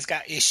this guy's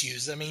got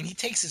issues. I mean, he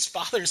takes his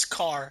father's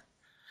car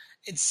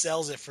and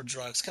sells it for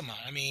drugs. Come on.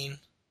 I mean,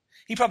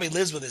 he probably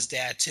lives with his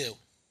dad too.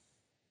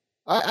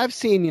 I've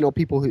seen,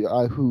 people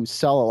who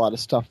sell a lot of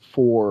stuff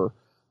for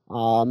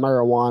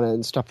marijuana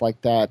and stuff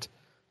like that.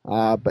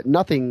 But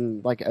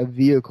nothing like a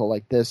vehicle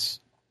like this.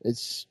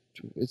 It's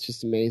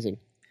just amazing.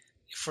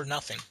 For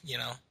nothing,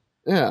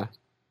 Yeah.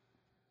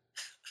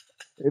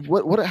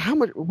 What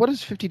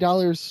does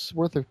 $50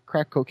 worth of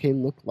crack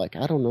cocaine look like?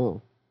 I don't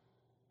know.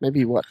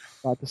 Maybe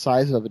about the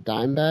size of a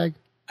dime bag?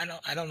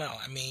 I don't know.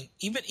 I mean,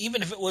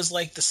 even if it was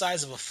like the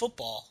size of a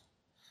football,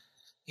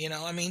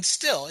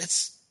 still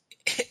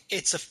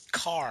it's a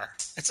car.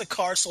 It's a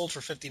car sold for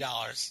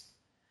 $50.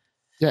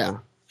 Yeah.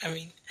 I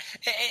mean,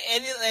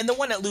 and the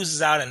one that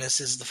loses out on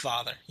this is the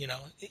father.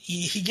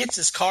 He gets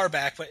his car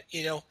back, but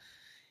it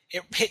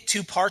hit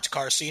two parked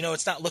cars, so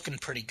it's not looking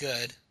pretty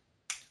good.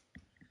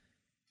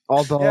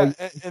 Although, yeah,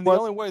 and the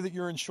only way that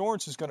your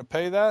insurance is going to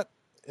pay that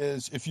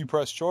is if you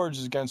press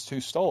charges against who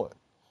stole it.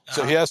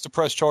 So he has to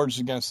press charges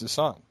against his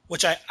son.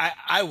 Which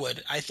I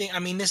would. I think. I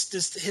mean, this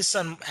his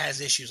son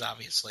has issues,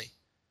 obviously.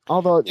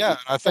 Although, yeah,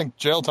 I think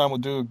jail time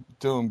would do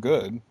him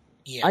good.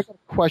 Yeah. I got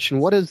a question.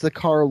 What does the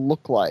car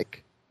look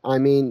like? I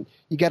mean,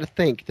 you got to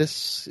think.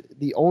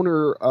 The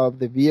owner of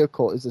the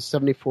vehicle is a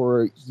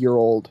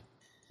 74-year-old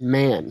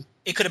man.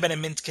 It could have been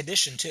in mint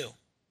condition too.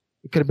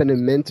 It could have been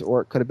in mint,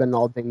 or it could have been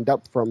all dinged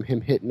up from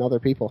him hitting other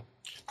people.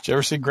 Did you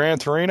ever see Gran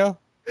Torino?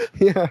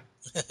 Yeah,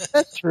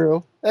 that's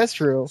true. That's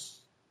true.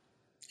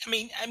 I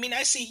mean,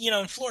 I see.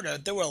 In Florida,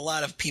 there were a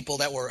lot of people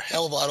that were a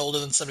hell of a lot older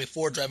than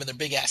 74 driving their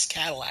big ass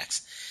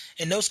Cadillacs,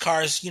 and those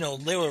cars,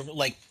 they were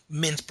like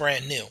mint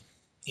brand new.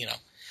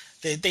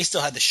 They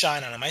still had the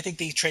shine on them. I think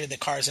they traded the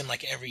cars in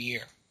like every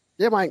year.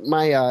 Yeah,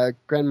 my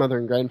grandmother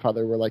and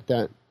grandfather were like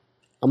that.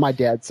 On my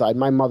dad's side.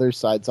 My mother's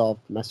side's all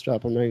messed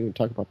up. I'm not even going to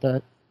talk about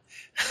that.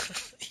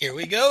 Here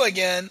we go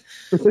again.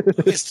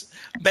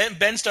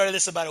 Ben started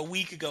this about a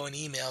week ago in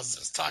emails.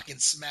 Was talking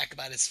smack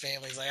about his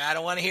family. He's like, I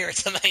don't want to hear it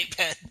tonight,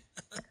 Ben.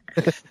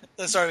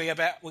 Sorry,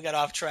 we got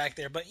off track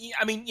there. But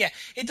I mean, yeah,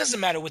 it doesn't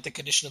matter what the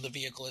condition of the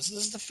vehicle is.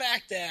 This is the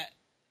fact that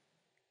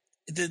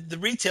the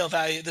retail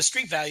value, the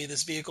street value of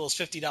this vehicle is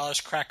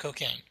 $50 crack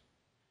cocaine.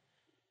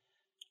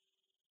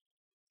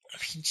 I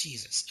mean,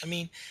 Jesus. I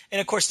mean, and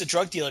of course the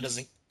drug dealer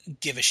doesn't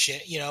give a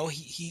shit. You know,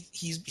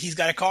 he's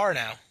got a car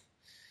now.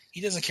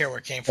 He doesn't care where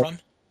it came from.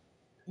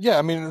 Yeah,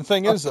 I mean, the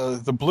thing is,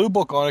 the blue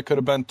book on it could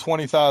have been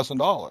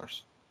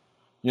 $20,000.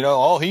 You know,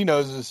 all he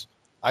knows is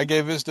I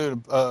gave this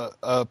dude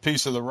a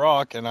piece of the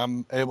rock, and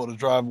I'm able to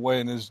drive away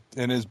in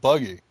his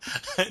buggy.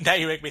 Now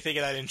you make me think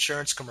of that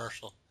insurance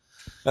commercial.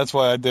 That's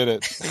why I did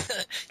it.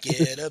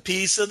 Get a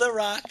piece of the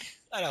rock.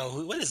 I don't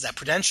know, what is that,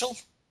 Prudential?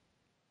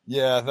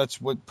 Yeah, that's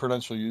what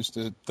Prudential used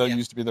to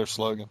be their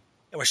slogan.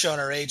 And we're showing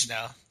our age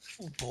now.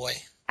 Oh, boy.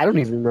 I don't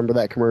even remember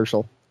that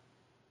commercial.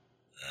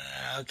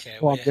 Okay.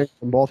 Well, I'm dating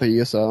both of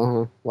you,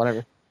 so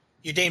whatever.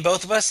 You're dating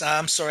both of us?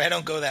 I'm sorry, I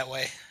don't go that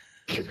way.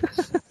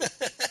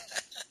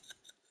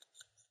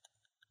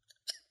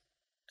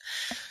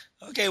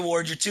 Okay,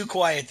 Ward, you're too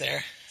quiet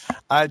there.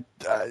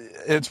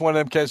 It's one of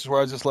them cases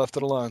where I just left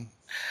it alone.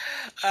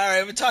 All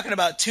right, we're talking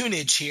about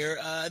tunage here.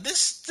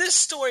 This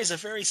story is a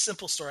very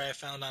simple story I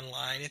found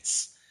online.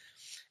 It's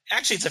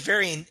a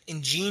very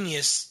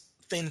ingenious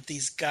thing that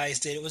these guys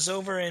did. It was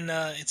over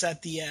it's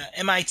at the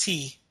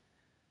MIT,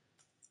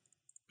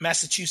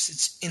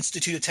 Massachusetts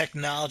Institute of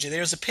Technology.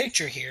 There's a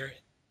picture here.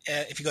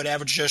 If you go to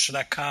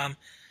averagejoeshow.com.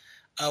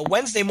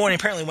 Wednesday morning,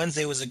 apparently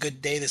Wednesday was a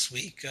good day this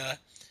week.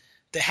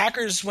 The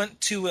hackers went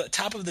to the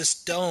top of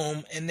this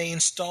dome and they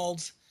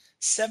installed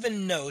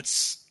 7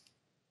 notes,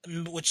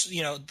 which,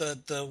 you know,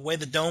 the way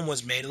the dome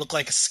was made, it looked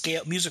like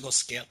a musical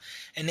scale.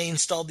 And they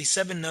installed these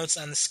 7 notes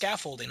on the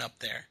scaffolding up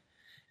there.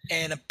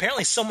 And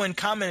apparently someone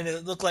commented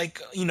it looked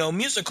like, you know,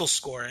 musical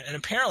score. And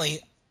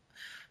apparently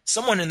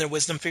someone in their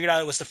wisdom figured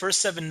out it was the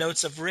first 7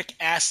 notes of Rick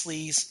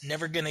Astley's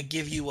Never Gonna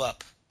Give You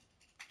Up.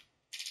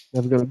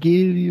 Never gonna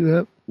give you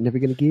up. Never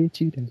gonna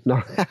get you down.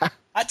 No.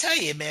 I tell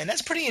you, man,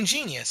 that's pretty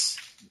ingenious.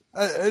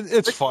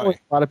 It's funny.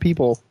 A lot of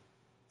people.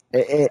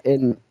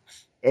 And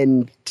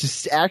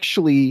to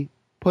actually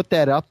put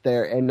that up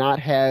there and not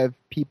have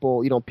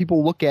people, you know,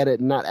 people look at it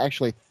and not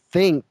actually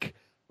think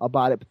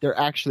about it, but they're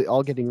actually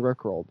all getting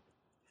rickrolled.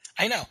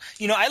 I know.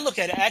 You know, I look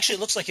at it. Actually,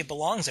 it looks like it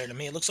belongs there to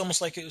me. It looks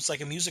almost like it was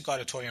like a music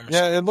auditorium or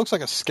something. Yeah, it looks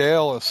like a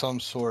scale of some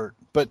sort.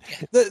 But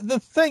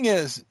the thing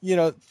is, you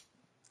know,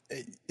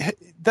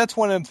 that's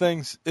one of them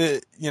things,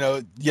 you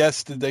know,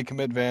 yes, did they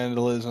commit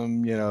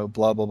vandalism, you know,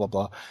 blah, blah, blah,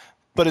 blah.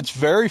 But it's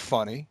very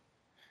funny.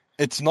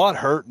 It's not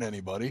hurting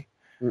anybody.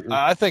 Mm-mm.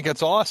 I think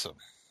it's awesome.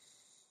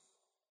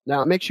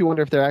 Now, it makes you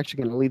wonder if they're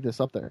actually going to leave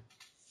this up there.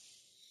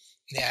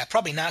 Yeah,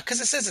 probably not, because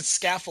it says it's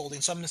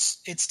scaffolding, so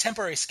it's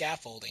temporary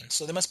scaffolding.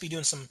 So they must be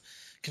doing some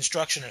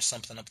construction or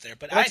something up there.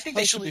 But I think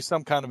they should be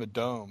some kind of a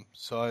dome.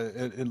 So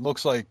it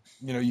looks like,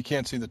 you know, you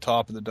can't see the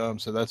top of the dome.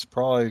 So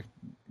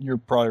you're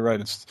probably right.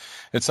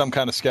 It's some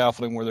kind of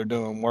scaffolding where they're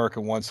doing work,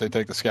 and once they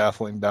take the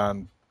scaffolding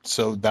down,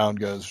 so down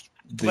goes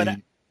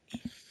the.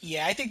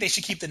 Yeah, I think they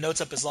should keep the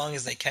notes up as long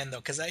as they can, though,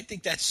 because I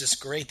think that's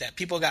just great that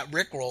people got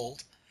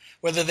rickrolled,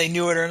 whether they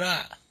knew it or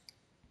not.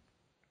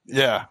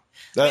 Yeah,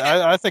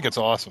 I think it's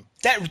awesome.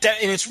 And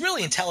it's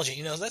really intelligent.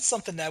 You know, that's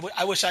something that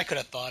I wish I could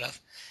have thought of.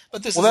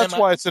 But that's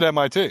why it's at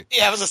MIT.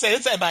 Yeah, I was gonna say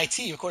it's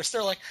MIT. Of course,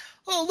 they're like,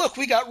 oh look,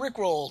 we got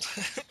rickrolled.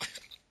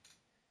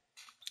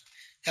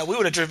 Yeah, we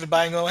would have driven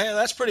by and go, hey,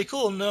 that's pretty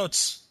cool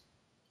notes.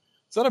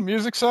 Is that a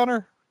music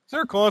center? Is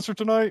there a concert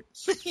tonight?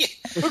 Yeah.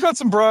 Who got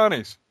some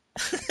brownies?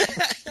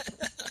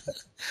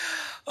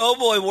 Oh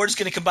boy, we're just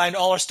going to combine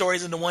all our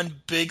stories into one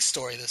big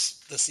story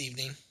this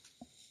evening.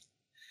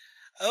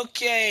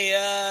 Okay.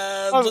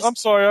 I'm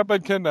sorry, I've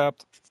been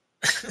kidnapped.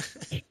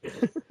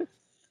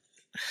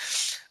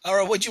 All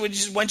right, why don't you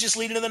just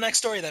lead into the next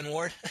story then,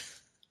 Ward?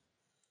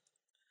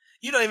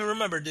 You don't even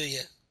remember, do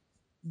you?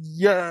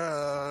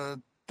 Yeah,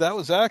 that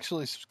was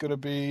actually going to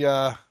be...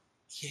 Yeah,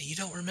 you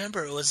don't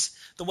remember. It was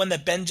the one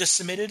that Ben just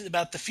submitted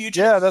about the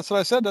fugitive? Yeah, that's what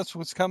I said. That's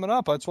what's coming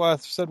up. That's why I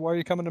said, why are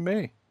you coming to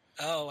me?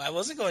 Oh, I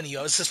wasn't going to you.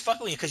 I was just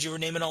fucking with you because you were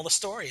naming all the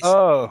stories.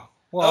 Oh,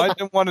 well, I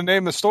didn't want to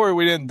name the story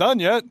we didn't done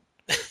yet.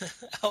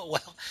 Oh,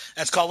 well,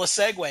 that's called a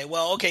segue.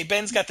 Well, okay,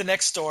 Ben's got the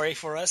next story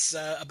for us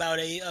about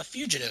a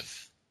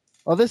fugitive.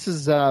 Well, this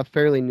is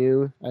fairly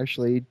new.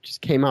 Actually,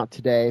 just came out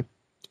today,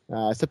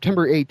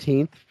 September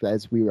 18th,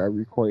 as we are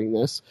recording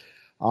this.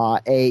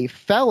 A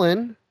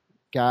felon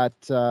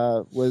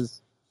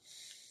was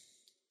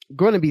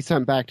going to be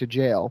sent back to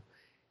jail.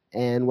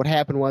 And what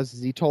happened was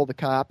he told the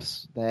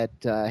cops that,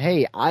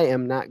 hey, I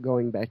am not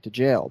going back to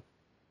jail.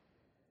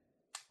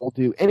 I'll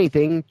do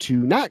anything to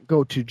not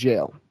go to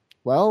jail.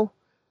 Well,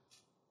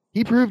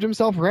 he proved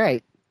himself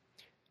right.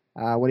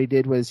 What he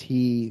did was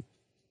he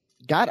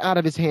got out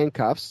of his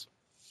handcuffs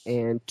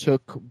and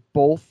took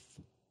both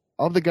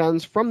of the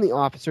guns from the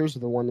officers,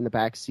 the one in the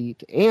back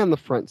seat and the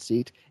front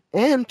seat,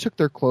 and took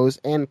their clothes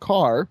and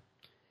car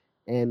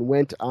and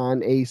went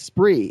on a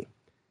spree.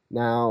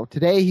 Now,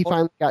 today he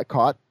finally got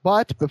caught,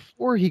 but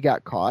before he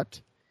got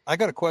caught... I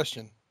got a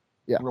question.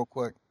 Yeah. Real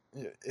quick.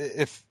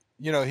 If,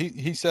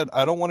 he said,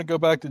 I don't want to go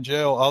back to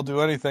jail, I'll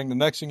do anything. The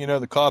next thing you know,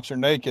 the cops are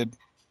naked.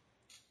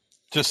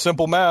 Just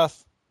simple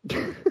math.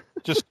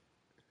 Just...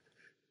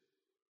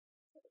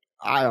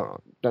 I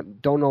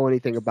don't know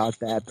anything about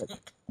that,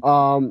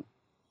 but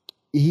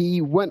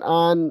he went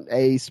on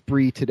a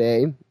spree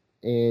today,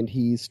 and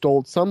he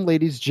stole some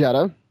lady's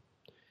Jetta,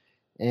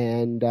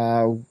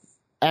 and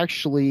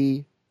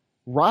actually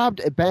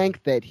robbed a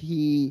bank that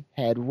he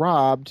had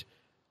robbed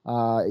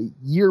a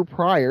year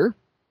prior,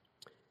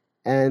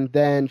 and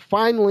then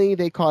finally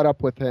they caught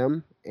up with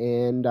him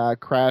and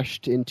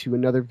crashed into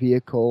another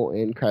vehicle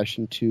and crashed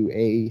into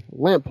a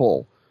lamp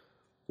pole,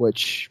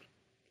 which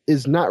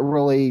is not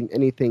really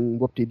anything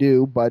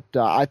whoop-de-doo, but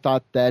I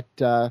thought that,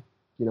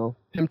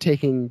 him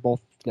taking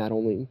both not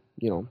only,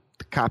 the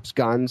cops'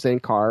 guns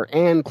and car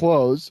and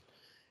clothes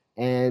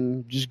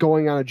and just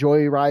going on a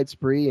joyride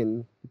spree,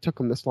 and it took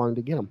him this long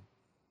to get him.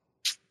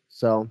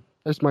 So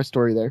there's my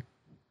story there.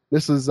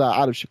 This is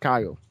out of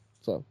Chicago.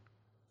 So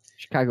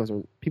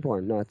people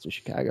are nuts in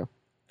Chicago.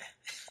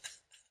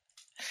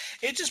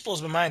 It just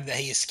blows my mind that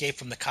he escaped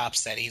from the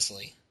cops that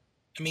easily.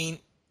 I mean,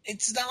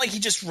 it's not like he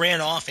just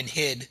ran off and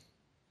hid.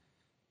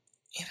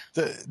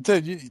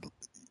 Dude,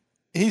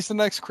 he's the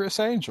next Chris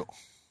Angel.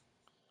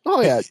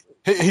 Oh, yeah.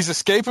 He's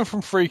escaping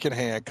from freaking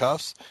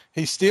handcuffs.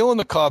 He's stealing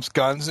the cops'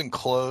 guns and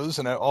clothes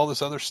and all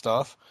this other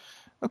stuff.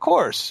 Of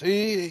course.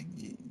 You're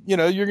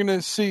going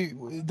to see,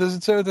 does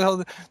it say what the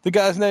hell? The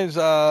guy's name's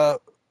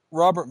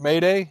Robert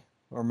Mayday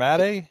or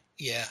Madday?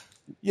 Yeah.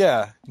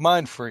 Yeah,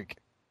 mind freak.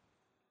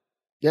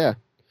 Yeah.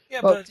 Yeah,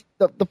 but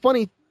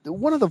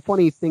one of the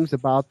funny things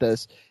about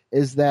this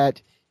is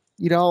that,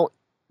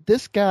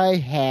 this guy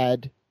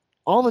had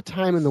all the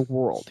time in the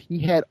world. He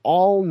had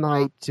all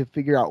night to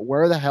figure out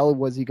where the hell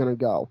was he going to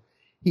go.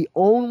 He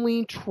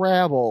only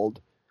traveled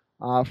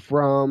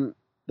from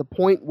the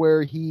point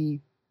where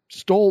he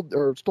stole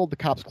the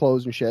cops'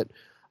 clothes and shit,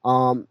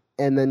 and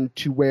then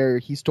to where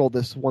he stole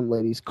this one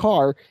lady's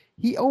car.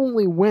 He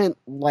only went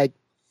like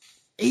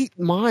 8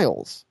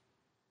 miles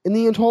in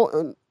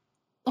the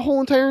whole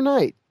entire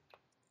night.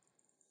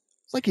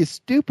 It's like, you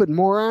stupid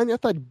moron. I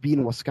thought he'd be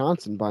in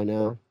Wisconsin by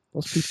now.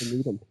 Most people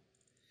need him.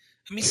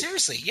 I mean,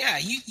 seriously, yeah.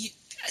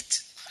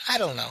 I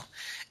don't know.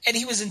 And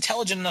he was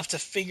intelligent enough to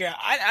figure out.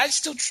 I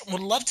still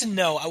would love to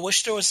know. I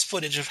wish there was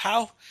footage of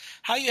how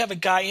you have a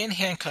guy in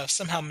handcuffs,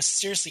 somehow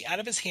mysteriously out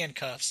of his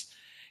handcuffs,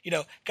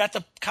 got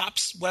the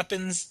cops'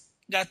 weapons,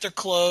 got their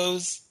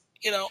clothes.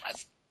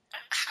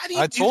 How do you?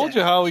 I told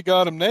you how he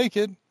got him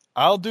naked.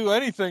 I'll do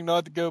anything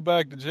not to go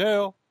back to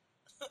jail.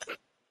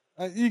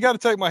 You got to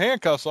take my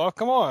handcuffs off.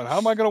 Come on. How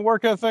am I going to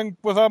work that thing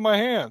without my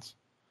hands?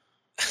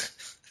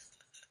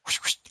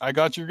 I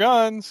got your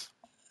guns.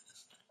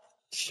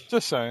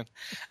 Just saying.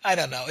 I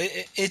don't know.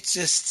 It's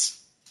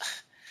just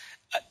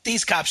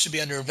these cops should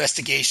be under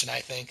investigation, I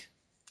think.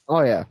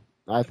 Oh, yeah.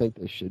 I think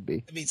they should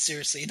be. I mean,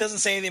 seriously. It doesn't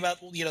say anything about,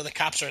 the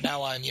cops are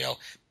now on,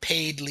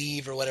 paid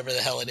leave or whatever the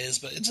hell it is.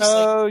 But it's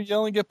just you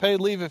only get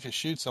paid leave if you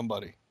shoot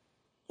somebody.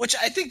 Which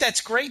I think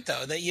that's great,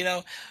 though, that,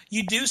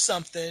 you do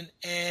something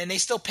and they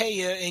still pay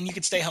you and you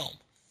can stay home.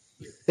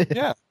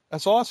 Yeah,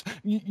 that's awesome.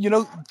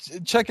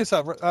 Check this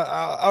out.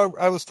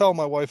 I was telling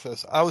my wife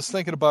this. I was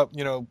thinking about,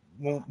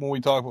 when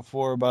we talked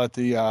before about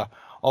the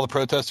all the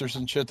protesters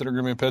and shit that are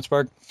going to be in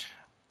Pittsburgh.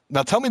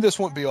 Now, tell me this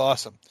wouldn't be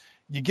awesome.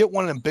 You get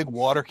one of them big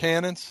water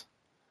cannons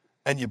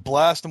and you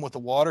blast them with the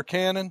water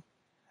cannon,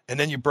 and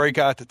then you break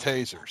out the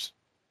tasers.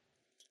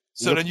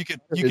 So then you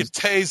could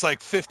tase like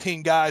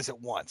 15 guys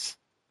at once.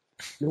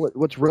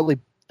 What's really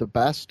the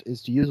best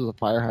is to use the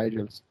fire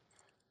hydrants.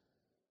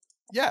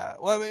 Yeah,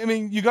 well, I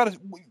mean, you got to.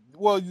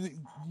 Well,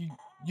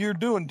 you're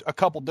doing a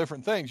couple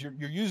different things. You're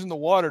using the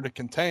water to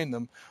contain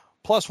them.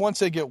 Plus, once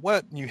they get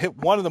wet and you hit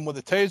one of them with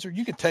a taser,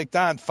 you can take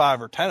down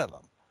 5 or 10 of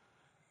them.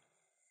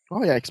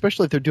 Oh yeah,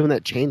 especially if they're doing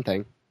that chain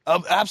thing.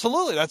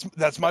 Absolutely,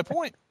 that's my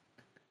point.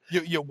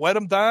 You wet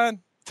them down,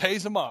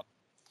 tase them up.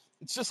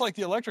 It's just like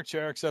the electric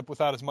chair, except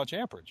without as much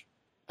amperage.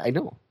 I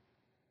know.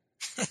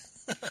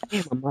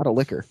 Damn, I'm out of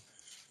liquor.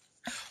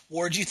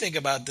 What'd you think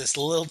about this?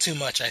 A little too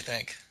much, I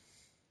think.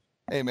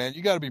 Hey, man,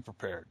 you got to be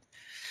prepared.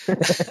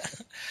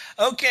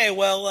 Okay,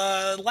 well,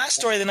 last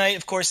story of the night,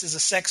 of course, is a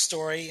sex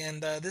story,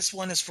 and this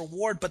one is for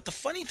Ward. But the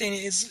funny thing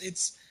is,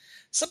 it's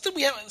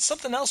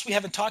something else we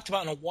haven't talked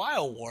about in a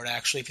while, Ward.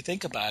 Actually, if you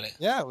think about it.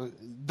 Yeah,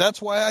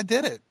 that's why I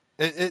did it.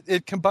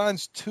 It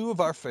combines 2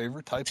 of our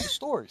favorite types of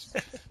stories: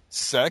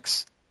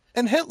 sex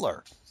and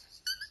Hitler.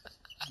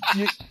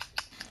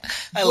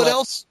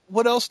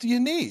 What else do you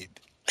need?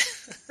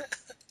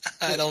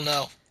 I don't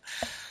know.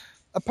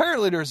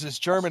 Apparently, there's this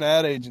German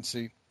ad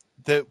agency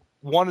that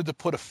wanted to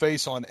put a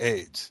face on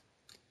AIDS.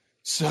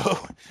 So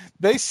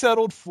they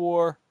settled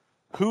for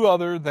who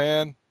other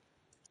than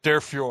Der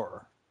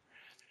Fuhrer.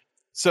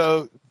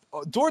 So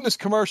during this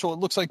commercial, it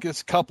looks like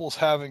this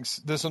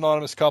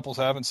anonymous couple's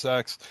having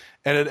sex,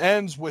 and it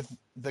ends with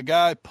the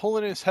guy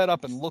pulling his head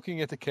up and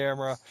looking at the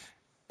camera,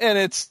 and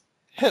it's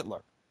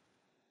Hitler.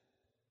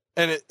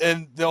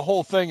 and the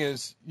whole thing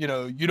is, you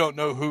don't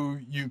know who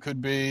you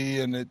could be,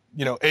 and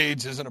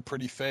AIDS isn't a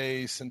pretty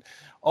face, and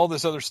all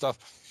this other stuff.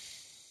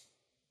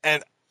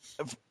 And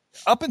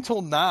up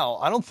until now,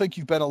 I don't think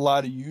you've been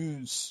allowed to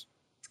use.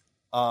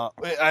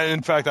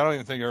 In fact, I don't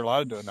even think you're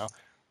allowed to do it now.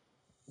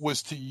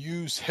 Was to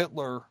use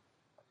Hitler.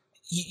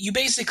 You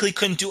basically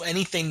couldn't do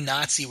anything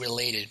Nazi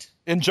related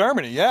In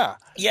Germany, yeah.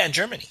 Yeah, in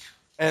Germany.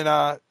 And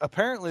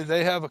apparently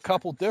they have a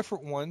couple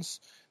different ones.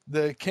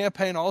 The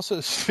campaign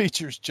also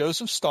features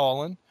Joseph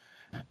Stalin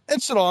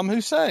and Saddam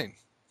Hussein.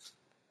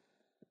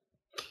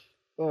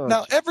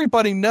 Now,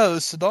 everybody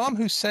knows Saddam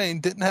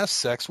Hussein didn't have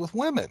sex with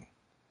women.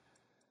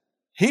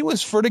 He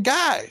was for the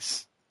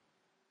guys.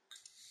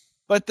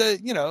 But,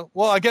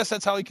 I guess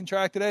that's how he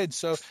contracted AIDS.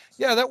 So,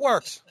 yeah, that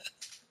works.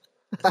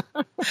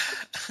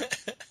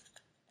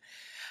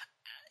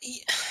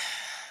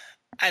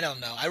 I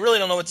don't know. I really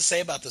don't know what to say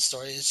about this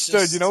story. It's just...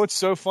 Dude, you know what's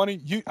so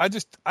funny?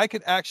 I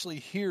could actually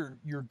hear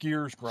your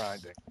gears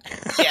grinding.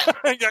 Yeah.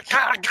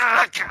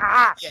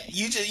 Yeah.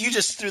 You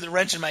just threw the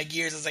wrench in my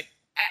gears. I was like,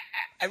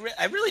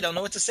 I really don't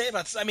know what to say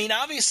about this. I mean,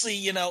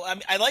 obviously,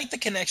 I like the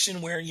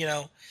connection where,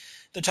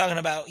 they're talking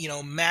about,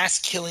 mass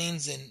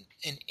killings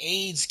and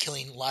AIDS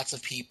killing lots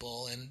of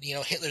people, and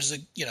Hitler's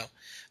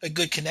a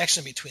good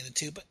connection between the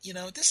two. But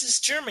this is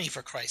Germany,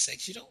 for Christ's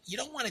sakes. You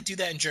don't want to do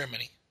that in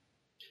Germany.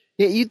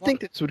 Yeah, you'd think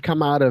this would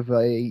come out of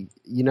a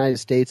United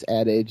States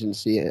ad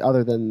agency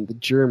other than the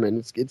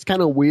German. It's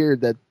kind of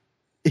weird that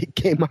it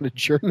came out of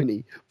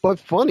Germany, but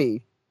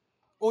funny.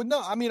 Well,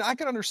 no, I mean, I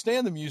can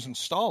understand them using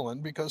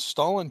Stalin because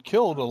Stalin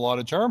killed a lot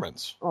of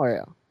Germans. Oh,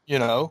 yeah.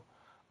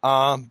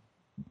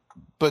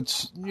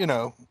 But,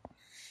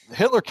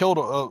 Hitler killed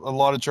a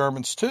lot of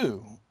Germans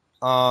too.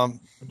 German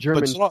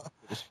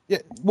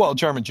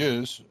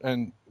Jews.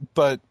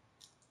 But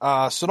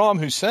Saddam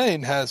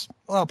Hussein has,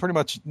 pretty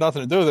much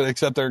nothing to do with it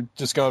except they're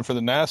just going for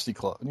the nasty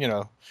club,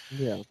 Yeah.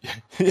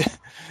 Yeah.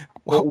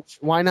 Well,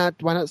 why not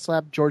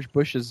slap George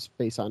Bush's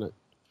face on it?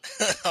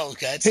 Oh,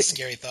 God, it's a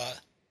scary thought.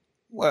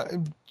 Well,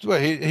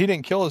 he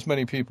didn't kill as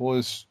many people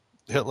as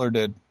Hitler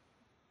did.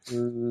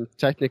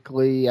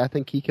 Technically, I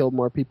think he killed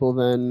more people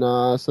than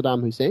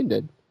Saddam Hussein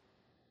did.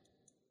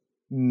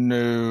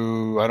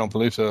 No, I don't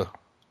believe so.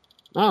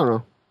 I don't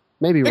know.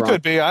 Maybe wrong. It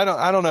could be. I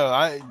don't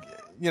know.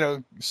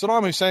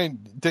 Saddam Hussein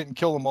didn't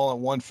kill them all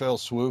in one fell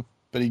swoop,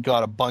 but he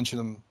got a bunch of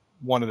them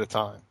one at a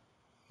time.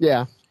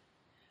 Yeah.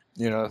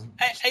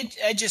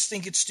 I just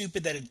think it's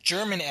stupid that a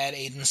German ad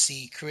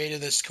agency created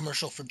this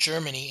commercial for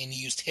Germany and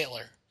used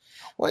Hitler.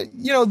 Well,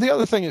 the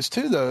other thing is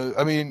too, though.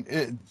 I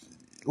mean,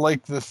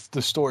 like the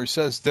story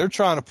says, they're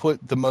trying to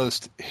put the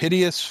most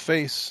hideous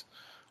face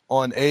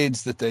on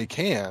AIDS that they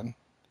can.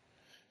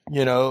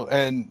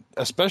 And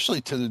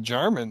especially to the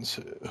Germans,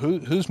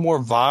 who's more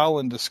vile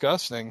and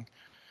disgusting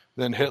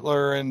than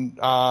Hitler and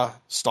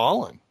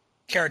Stalin?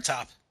 Carrot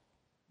Top.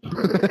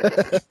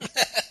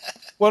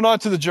 Well,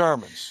 not to the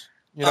Germans.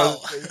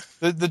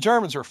 The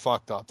Germans are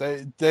fucked up.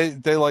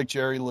 They like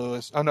Jerry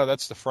Lewis. Oh no,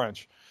 that's the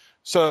French.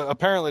 So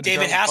apparently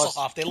David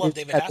Hasselhoff. They love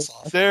David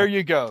Hasselhoff. There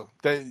you go.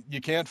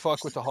 You can't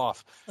fuck with the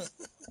Hoff.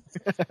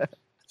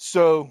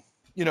 So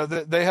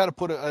they had to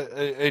put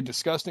a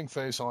disgusting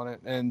face on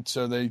it, and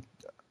so they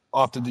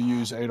opted to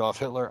use Adolf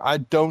Hitler. I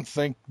don't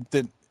think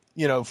that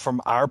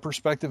from our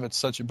perspective it's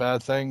such a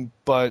bad thing,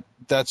 but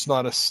that's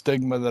not a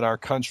stigma that our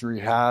country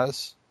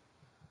has.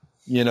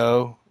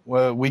 Well,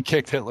 we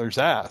kicked Hitler's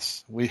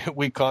ass. We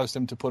caused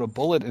him to put a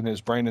bullet in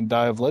his brain and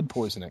die of lead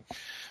poisoning.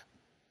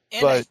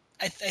 And but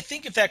I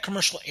think if that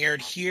commercial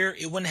aired here,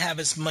 it wouldn't have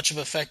as much of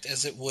an effect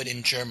as it would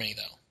in Germany,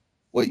 though.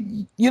 Well,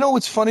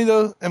 what's funny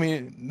though? I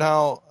mean,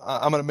 now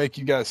I'm going to make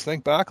you guys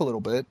think back a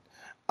little bit.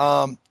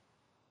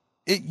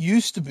 It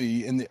used to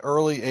be in the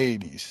early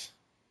 80s,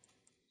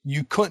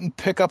 you couldn't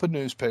pick up a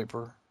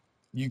newspaper,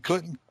 you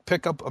couldn't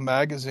pick up a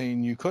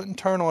magazine, you couldn't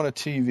turn on a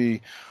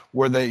TV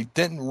where they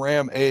didn't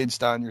ram AIDS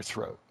down your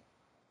throat.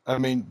 I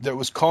mean, there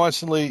was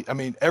constantly,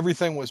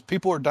 everything was,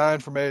 people are dying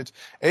from AIDS.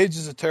 AIDS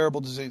is a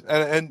terrible disease.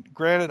 And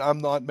granted, I'm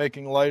not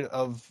making light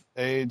of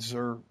AIDS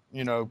or,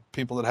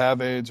 people that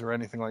have AIDS or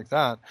anything like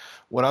that.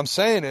 What I'm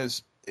saying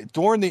is,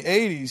 during the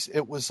 80s,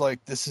 it was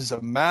like, this is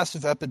a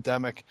massive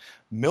epidemic.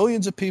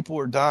 Millions of people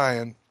are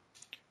dying.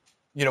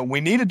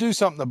 We need to do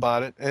something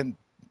about it. And,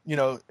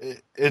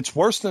 it's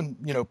worse than,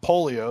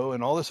 polio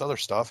and all this other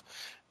stuff.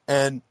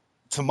 And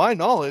to my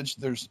knowledge,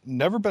 there's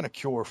never been a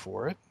cure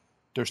for it.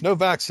 There's no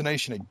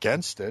vaccination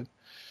against it.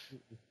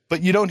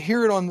 But you don't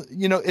hear it on,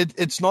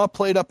 it's not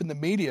played up in the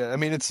media. I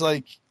mean, it's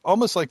like,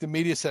 almost like the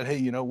media said, hey,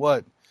 you know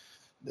what?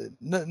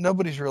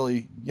 Nobody's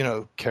really,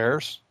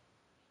 cares.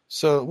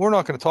 So we're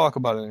not going to talk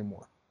about it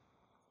anymore.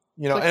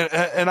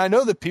 And I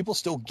know that people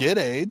still get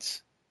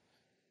AIDS,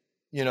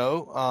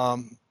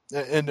 and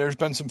there's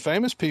been some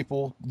famous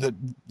people that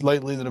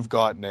lately that have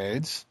gotten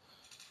AIDS.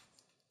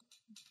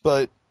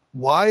 But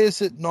why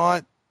is it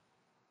not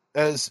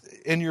as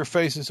in your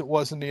face as it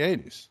was in the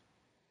 80s?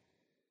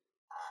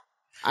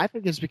 I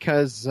think it's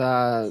because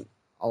a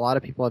lot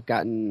of people have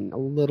gotten a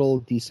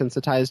little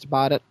desensitized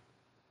about it.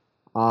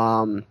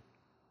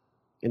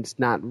 It's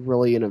not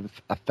really an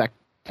effective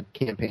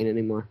campaign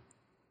anymore.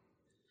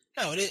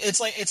 No, it's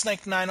like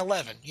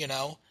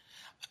 9/11.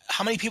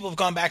 How many people have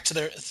gone back to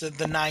the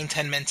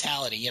 9/10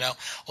 mentality?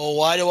 Oh,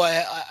 why do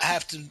I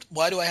have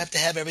to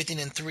have everything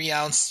in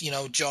 3-ounce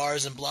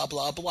jars and blah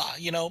blah blah?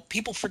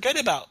 People forget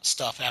about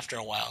stuff after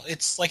a while.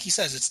 It's like he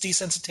says, it's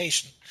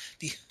desensitization.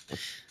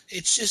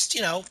 It's just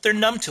they're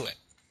numb to it.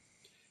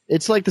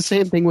 It's like the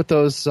same thing with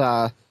those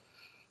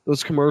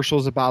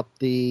commercials about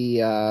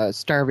the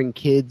starving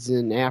kids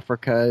in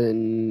Africa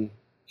and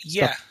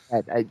stuff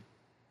like that.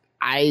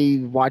 I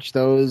watch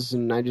those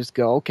and I just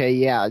go, okay,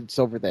 yeah, it's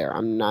over there.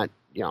 I'm not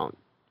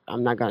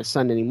going to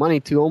send any money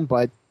to them,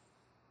 but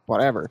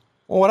whatever.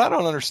 Well, what I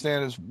don't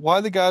understand is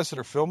why the guys that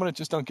are filming it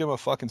just don't give them a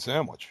fucking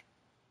sandwich.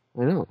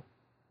 I know.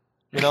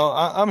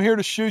 I'm here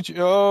to shoot you.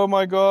 Oh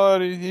my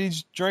God,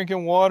 he's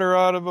drinking water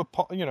out of a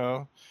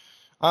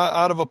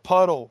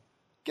puddle.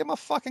 Give him a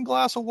fucking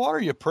glass of water,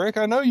 you prick.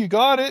 I know you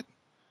got it.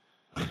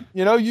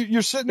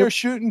 You're sitting there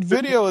shooting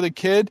video of the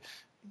kid.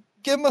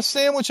 Give him a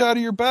sandwich out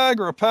of your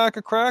bag or a pack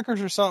of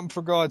crackers or something,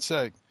 for God's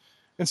sake.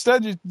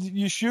 Instead,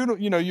 you shoot,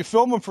 you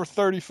film them for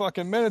 30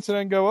 fucking minutes and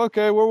then go,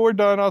 okay, well, we're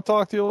done. I'll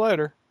talk to you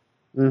later.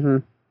 Mm-hmm.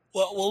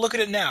 Well, look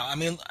at it now. I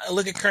mean,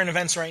 look at current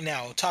events right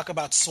now. Talk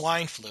about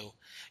swine flu.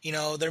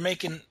 They're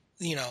making,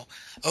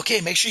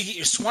 okay, make sure you get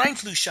your swine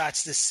flu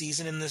shots this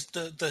season, and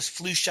the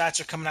flu shots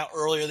are coming out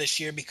earlier this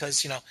year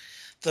because,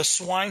 the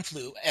swine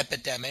flu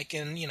epidemic,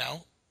 and,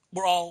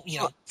 we're all,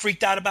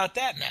 freaked out about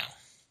that now.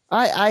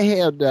 I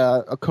had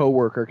a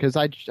coworker because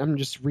I'm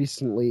just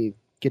recently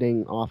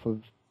getting off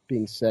of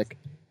being sick,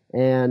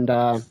 and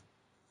a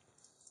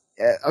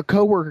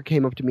coworker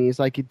came up to me. He's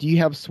like, "Do you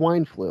have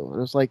swine flu?" And I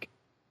was like,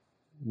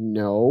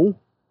 "No."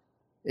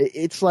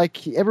 It's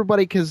like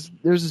everybody, because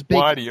there's this big.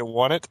 Why do you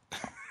want it?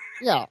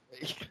 Yeah,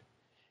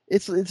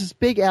 it's this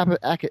big.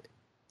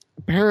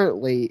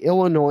 Apparently,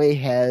 Illinois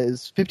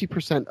has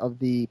 50% of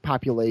the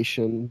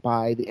population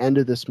by the end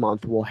of this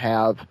month will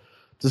have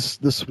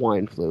the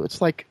swine flu. It's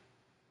like,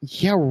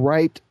 yeah,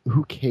 right.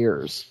 Who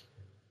cares?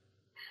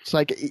 It's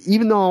like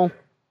even though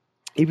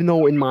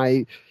in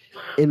my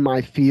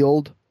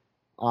field,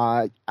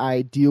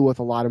 I deal with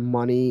a lot of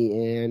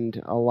money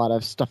and a lot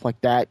of stuff like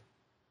that.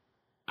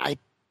 I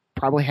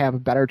probably have a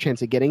better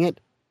chance of getting it,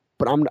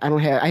 but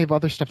I have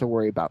other stuff to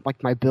worry about,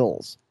 like my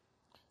bills.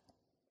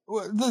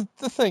 Well,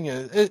 the thing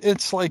is,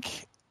 it's like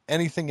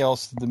anything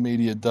else that the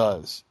media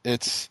does.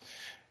 It's,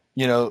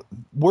 we're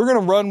going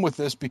to run with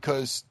this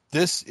because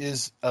this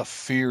is a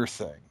fear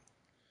thing.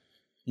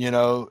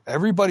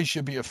 Everybody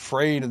should be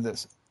afraid of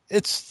this.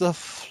 It's the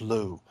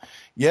flu.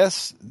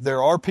 Yes,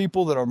 there are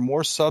people that are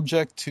more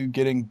subject to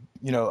getting,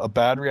 a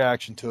bad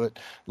reaction to it,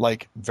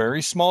 like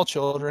very small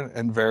children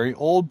and very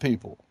old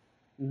people.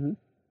 Mm-hmm.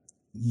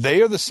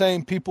 They are the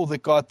same people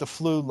that got the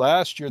flu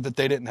last year that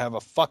they didn't have a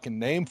fucking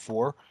name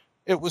for.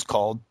 It was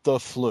called the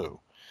flu.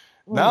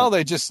 Now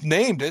they just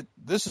named it.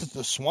 This is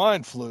the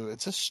swine flu.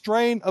 It's a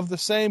strain of the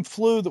same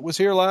flu that was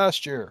here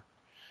last year.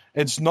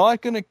 It's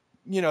not going to,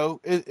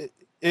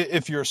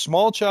 if you're a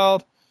small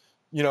child,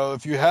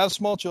 if you have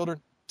small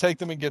children, take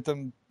them and get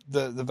them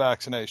the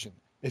vaccination.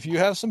 If you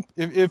have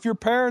if your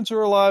parents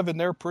are alive and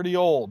they're pretty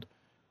old,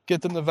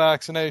 get them the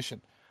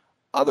vaccination.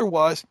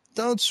 Otherwise,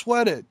 don't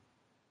sweat it.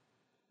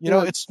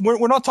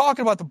 We're not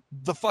talking about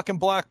the fucking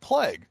Black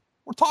Plague.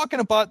 We're talking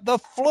about the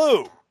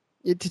flu.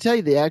 To tell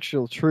you the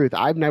actual truth,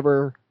 I've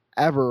never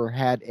ever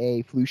had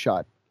a flu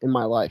shot in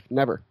my life.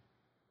 Never.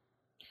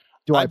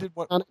 I did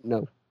what?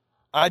 No.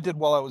 I did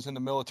while I was in the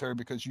military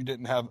because you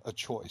didn't have a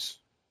choice.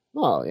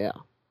 Oh yeah.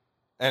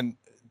 And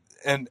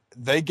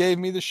they gave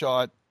me the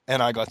shot,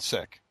 and I got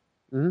sick.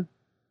 Mm-hmm.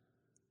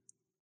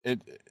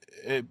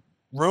 It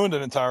ruined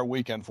an entire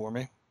weekend for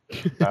me,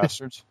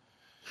 bastards.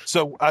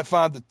 So I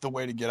found the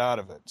way to get out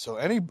of it. So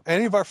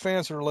any of our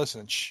fans that are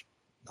listening,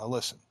 now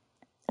listen.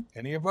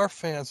 Any of our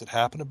fans that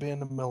happen to be in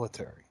the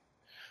military,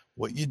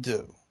 what you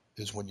do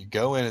is when you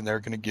go in and they're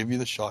going to give you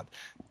the shot,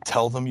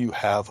 tell them you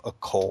have a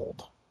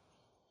cold.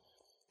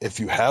 If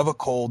you have a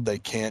cold, they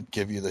can't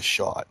give you the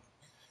shot.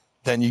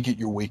 Then you get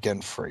your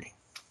weekend free.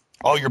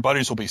 All your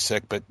buddies will be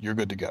sick, but you're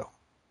good to go.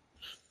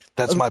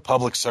 That's my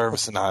public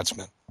service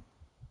announcement.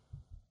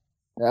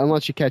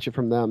 Unless you catch it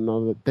from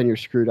them, then you're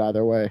screwed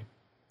either way.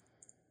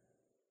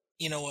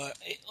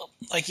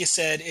 Like you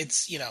said,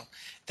 it's,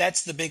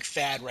 that's the big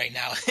fad right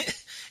now.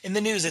 In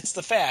the news, it's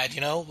the fad,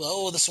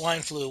 the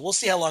swine flu. We'll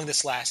see how long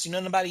this lasts. In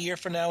about a year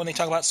from now when they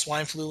talk about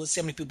swine flu, let's see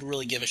how many people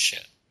really give a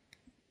shit.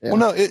 Yeah. Well,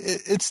 no,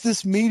 it's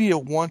this media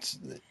wants,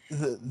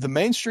 the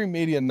mainstream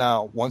media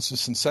now wants to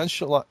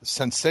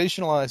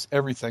sensationalize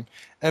everything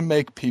and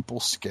make people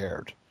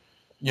scared,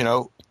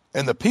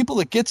 and the people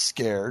that get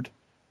scared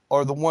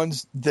are the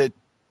ones that,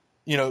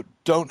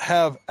 don't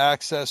have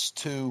access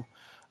to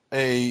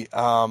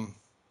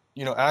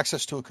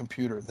access to a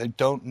computer. They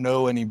don't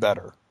know any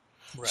better.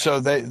 Right. So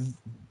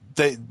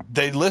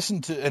they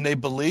listen to and they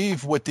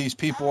believe what these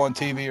people on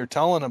TV are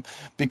telling them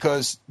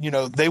because,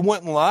 they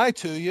wouldn't lie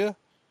to you.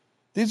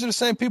 These are the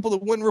same people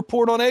that wouldn't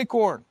report on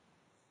Acorn.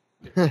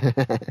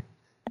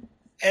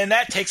 And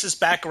that takes us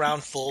back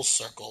around full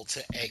circle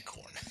to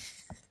Acorn.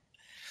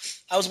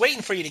 I was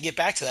waiting for you to get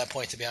back to that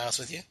point, to be honest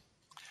with you.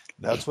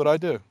 That's what I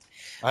do.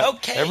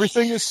 Okay.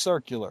 Everything is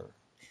circular.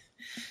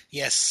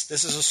 Yes,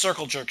 this is a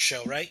circle jerk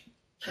show, right?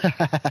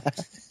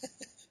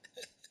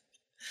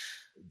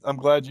 I'm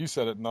glad you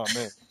said it, not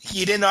me.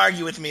 You didn't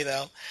argue with me,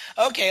 though.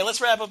 Okay,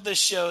 let's wrap up this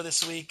show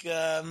this week.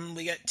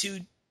 We got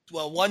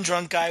one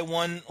drunk guy,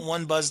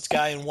 one buzzed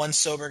guy, and one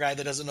sober guy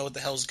that doesn't know what the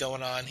hell's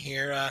going on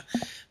here.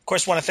 Of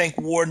course, want to thank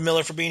Ward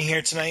Miller for being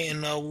here tonight.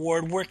 And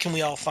Ward, where can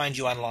we all find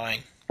you online?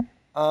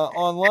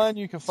 Online,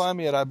 you can find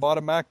me at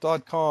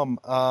iboughtamac.com.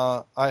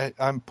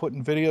 I'm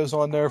putting videos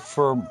on there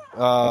for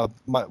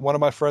one of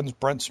my friends,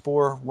 Brent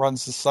Spohr,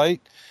 runs the site,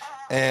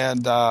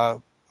 and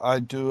I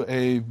do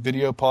a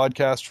video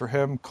podcast for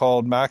him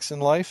called Max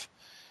in Life.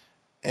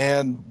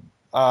 And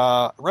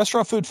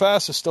Restaurant Food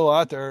Fast is still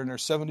out there, and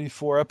there's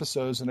 74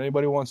 episodes, and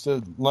anybody wants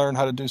to learn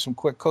how to do some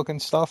quick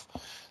cooking stuff,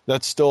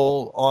 that's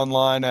still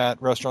online at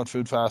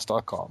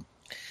restaurantfoodfast.com.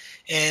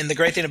 And the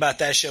great thing about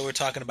that show, we were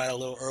talking about it a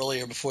little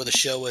earlier before the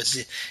show, was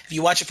if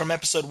you watch it from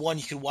episode 1,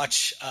 you can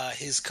watch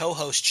his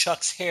co-host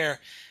Chuck's hair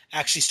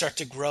actually start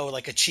to grow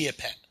like a chia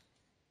pet.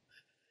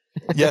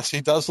 Yes,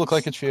 he does look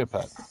like a chia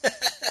pet.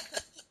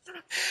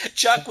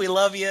 Chuck, we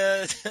love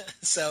you,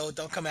 so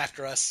don't come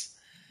after us.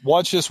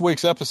 Watch this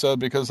week's episode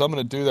because I'm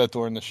going to do that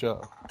during the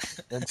show.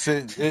 And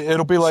see,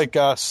 it'll be like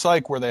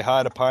Psych where they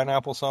hide a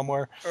pineapple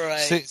somewhere.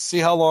 Right. See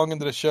how long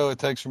into the show it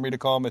takes for me to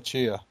call him a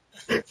chia.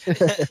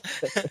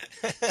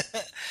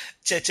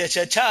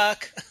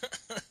 Chuck.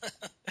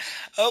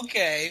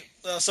 Okay,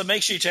 well, so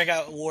make sure you check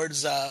out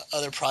Ward's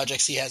other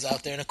projects he has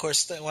out there. And, of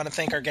course, I want to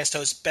thank our guest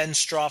host, Ben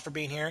Straw, for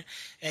being here.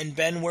 And,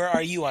 Ben, where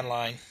are you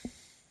online?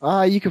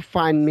 You can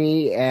find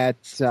me at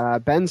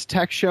Ben's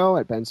Tech Show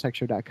at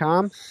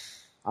benstechshow.com.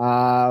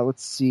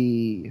 Let's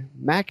see,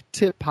 Mac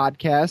Tip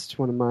Podcast,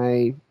 one of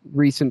my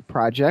recent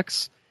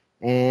projects,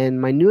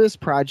 and my newest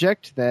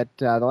project that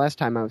the last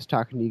time I was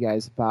talking to you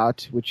guys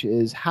about, which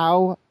is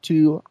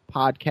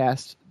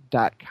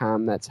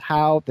howtopodcast.com. That's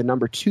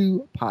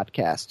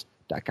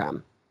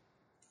how2podcast.com.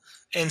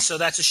 And so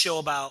that's a show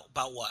about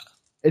what?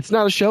 It's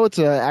not a show, it's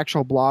an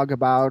actual blog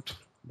about,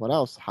 what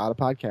else? How to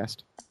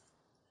podcast.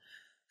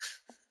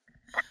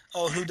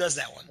 Oh, who does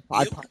that one?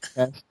 I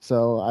podcast,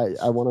 so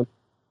I want to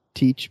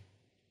teach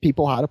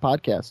people how to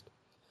podcast.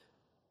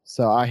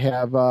 So I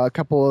have a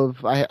couple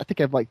of, I think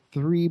I have like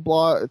three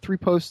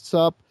posts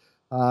up.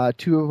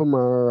 2 of them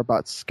are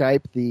about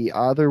Skype. The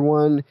other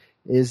one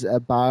is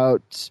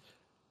about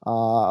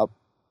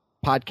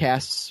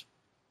podcasts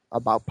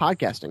about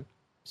podcasting.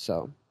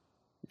 So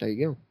there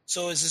you go.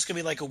 So is this going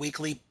to be like a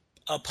weekly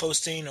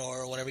posting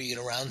or whenever you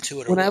get around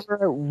to it? Right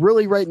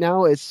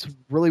now, it's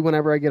really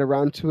whenever I get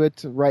around to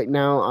it. Right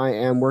now, I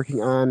am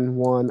working on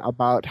one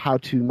about how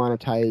to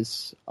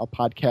monetize a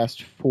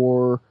podcast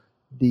for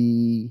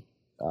the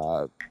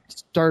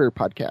starter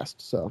podcast,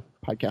 so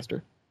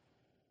podcaster,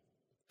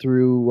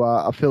 through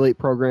affiliate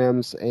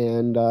programs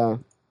and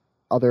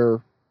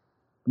other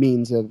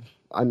ways of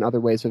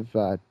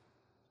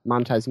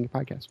monetizing a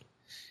podcast.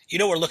 You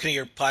know, we're looking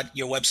at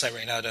your website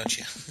right now, don't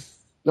you?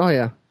 Oh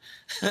yeah.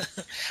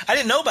 I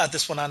didn't know about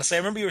this one, honestly. I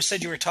remember you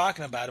said you were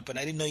talking about it, but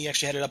I didn't know you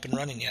actually had it up and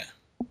running yet.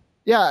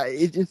 Yeah,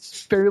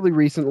 it's fairly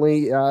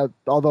recently,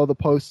 although the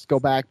posts go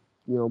back,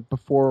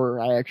 before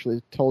I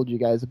actually told you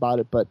guys about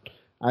it, but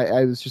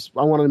I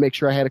wanted to make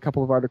sure I had a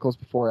couple of articles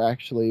before I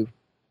actually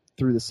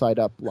threw the site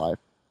up live.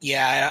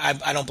 Yeah,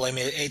 I don't blame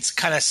you. It's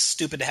kind of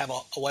stupid to have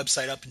a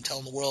website up and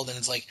telling the world, and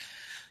it's like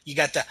you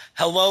got the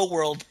Hello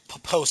World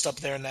post up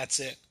there, and that's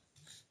it.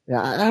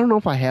 Yeah, I don't know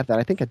if I have that.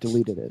 I think I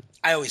deleted it.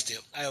 I always do.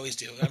 I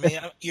mean,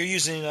 you're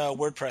using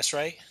WordPress,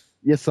 right?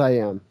 Yes, I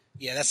am.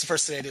 Yeah, that's the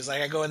first thing I do. Is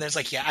like I go in there. It's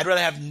like, yeah, I'd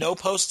rather have no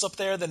posts up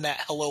there than that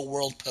Hello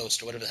World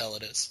post or whatever the hell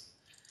it is.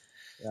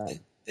 Yeah.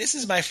 This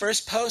is my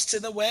first post to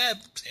the web.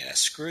 Yeah,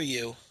 screw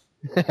you.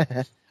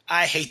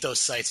 I hate those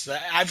sites.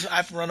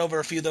 I've run over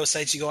a few of those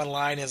sites. You go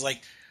online, and it's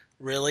like,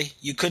 really?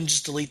 You couldn't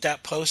just delete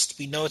that post?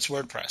 We know it's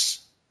WordPress.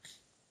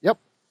 Yep.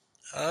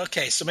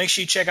 Okay, so make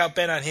sure you check out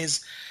Ben on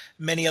his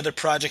many other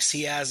projects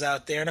he has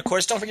out there. And, of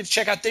course, don't forget to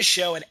check out this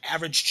show at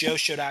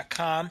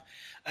averagejoeshow.com.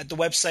 At the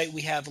website,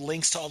 we have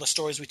links to all the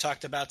stories we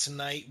talked about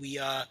tonight. We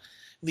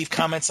leave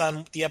comments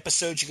on the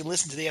episodes. You can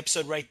listen to the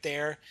episode right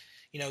there.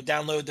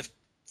 Download the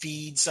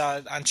feeds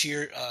onto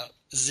your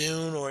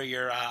Zune or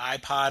your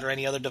iPod or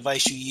any other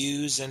device you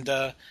use. And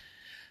don't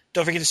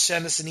forget to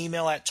send us an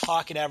email at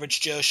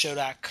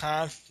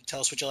talk@averagejoeshow.com.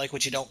 Tell us what you like,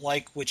 what you don't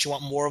like, what you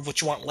want more of,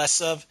 what you want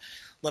less of.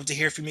 Love to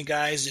hear from you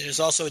guys. There's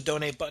also a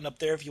donate button up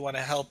there if you want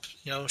to help,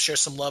 share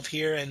some love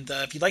here. And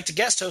if you'd like to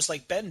guest host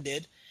like Ben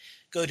did,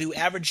 go to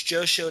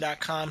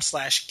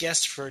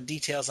averagejoeshow.com/guest for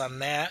details on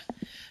that.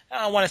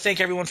 I want to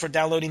thank everyone for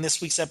downloading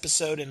this week's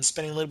episode and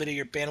spending a little bit of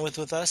your bandwidth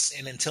with us.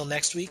 And until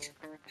next week,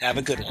 have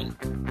a good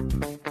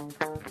one.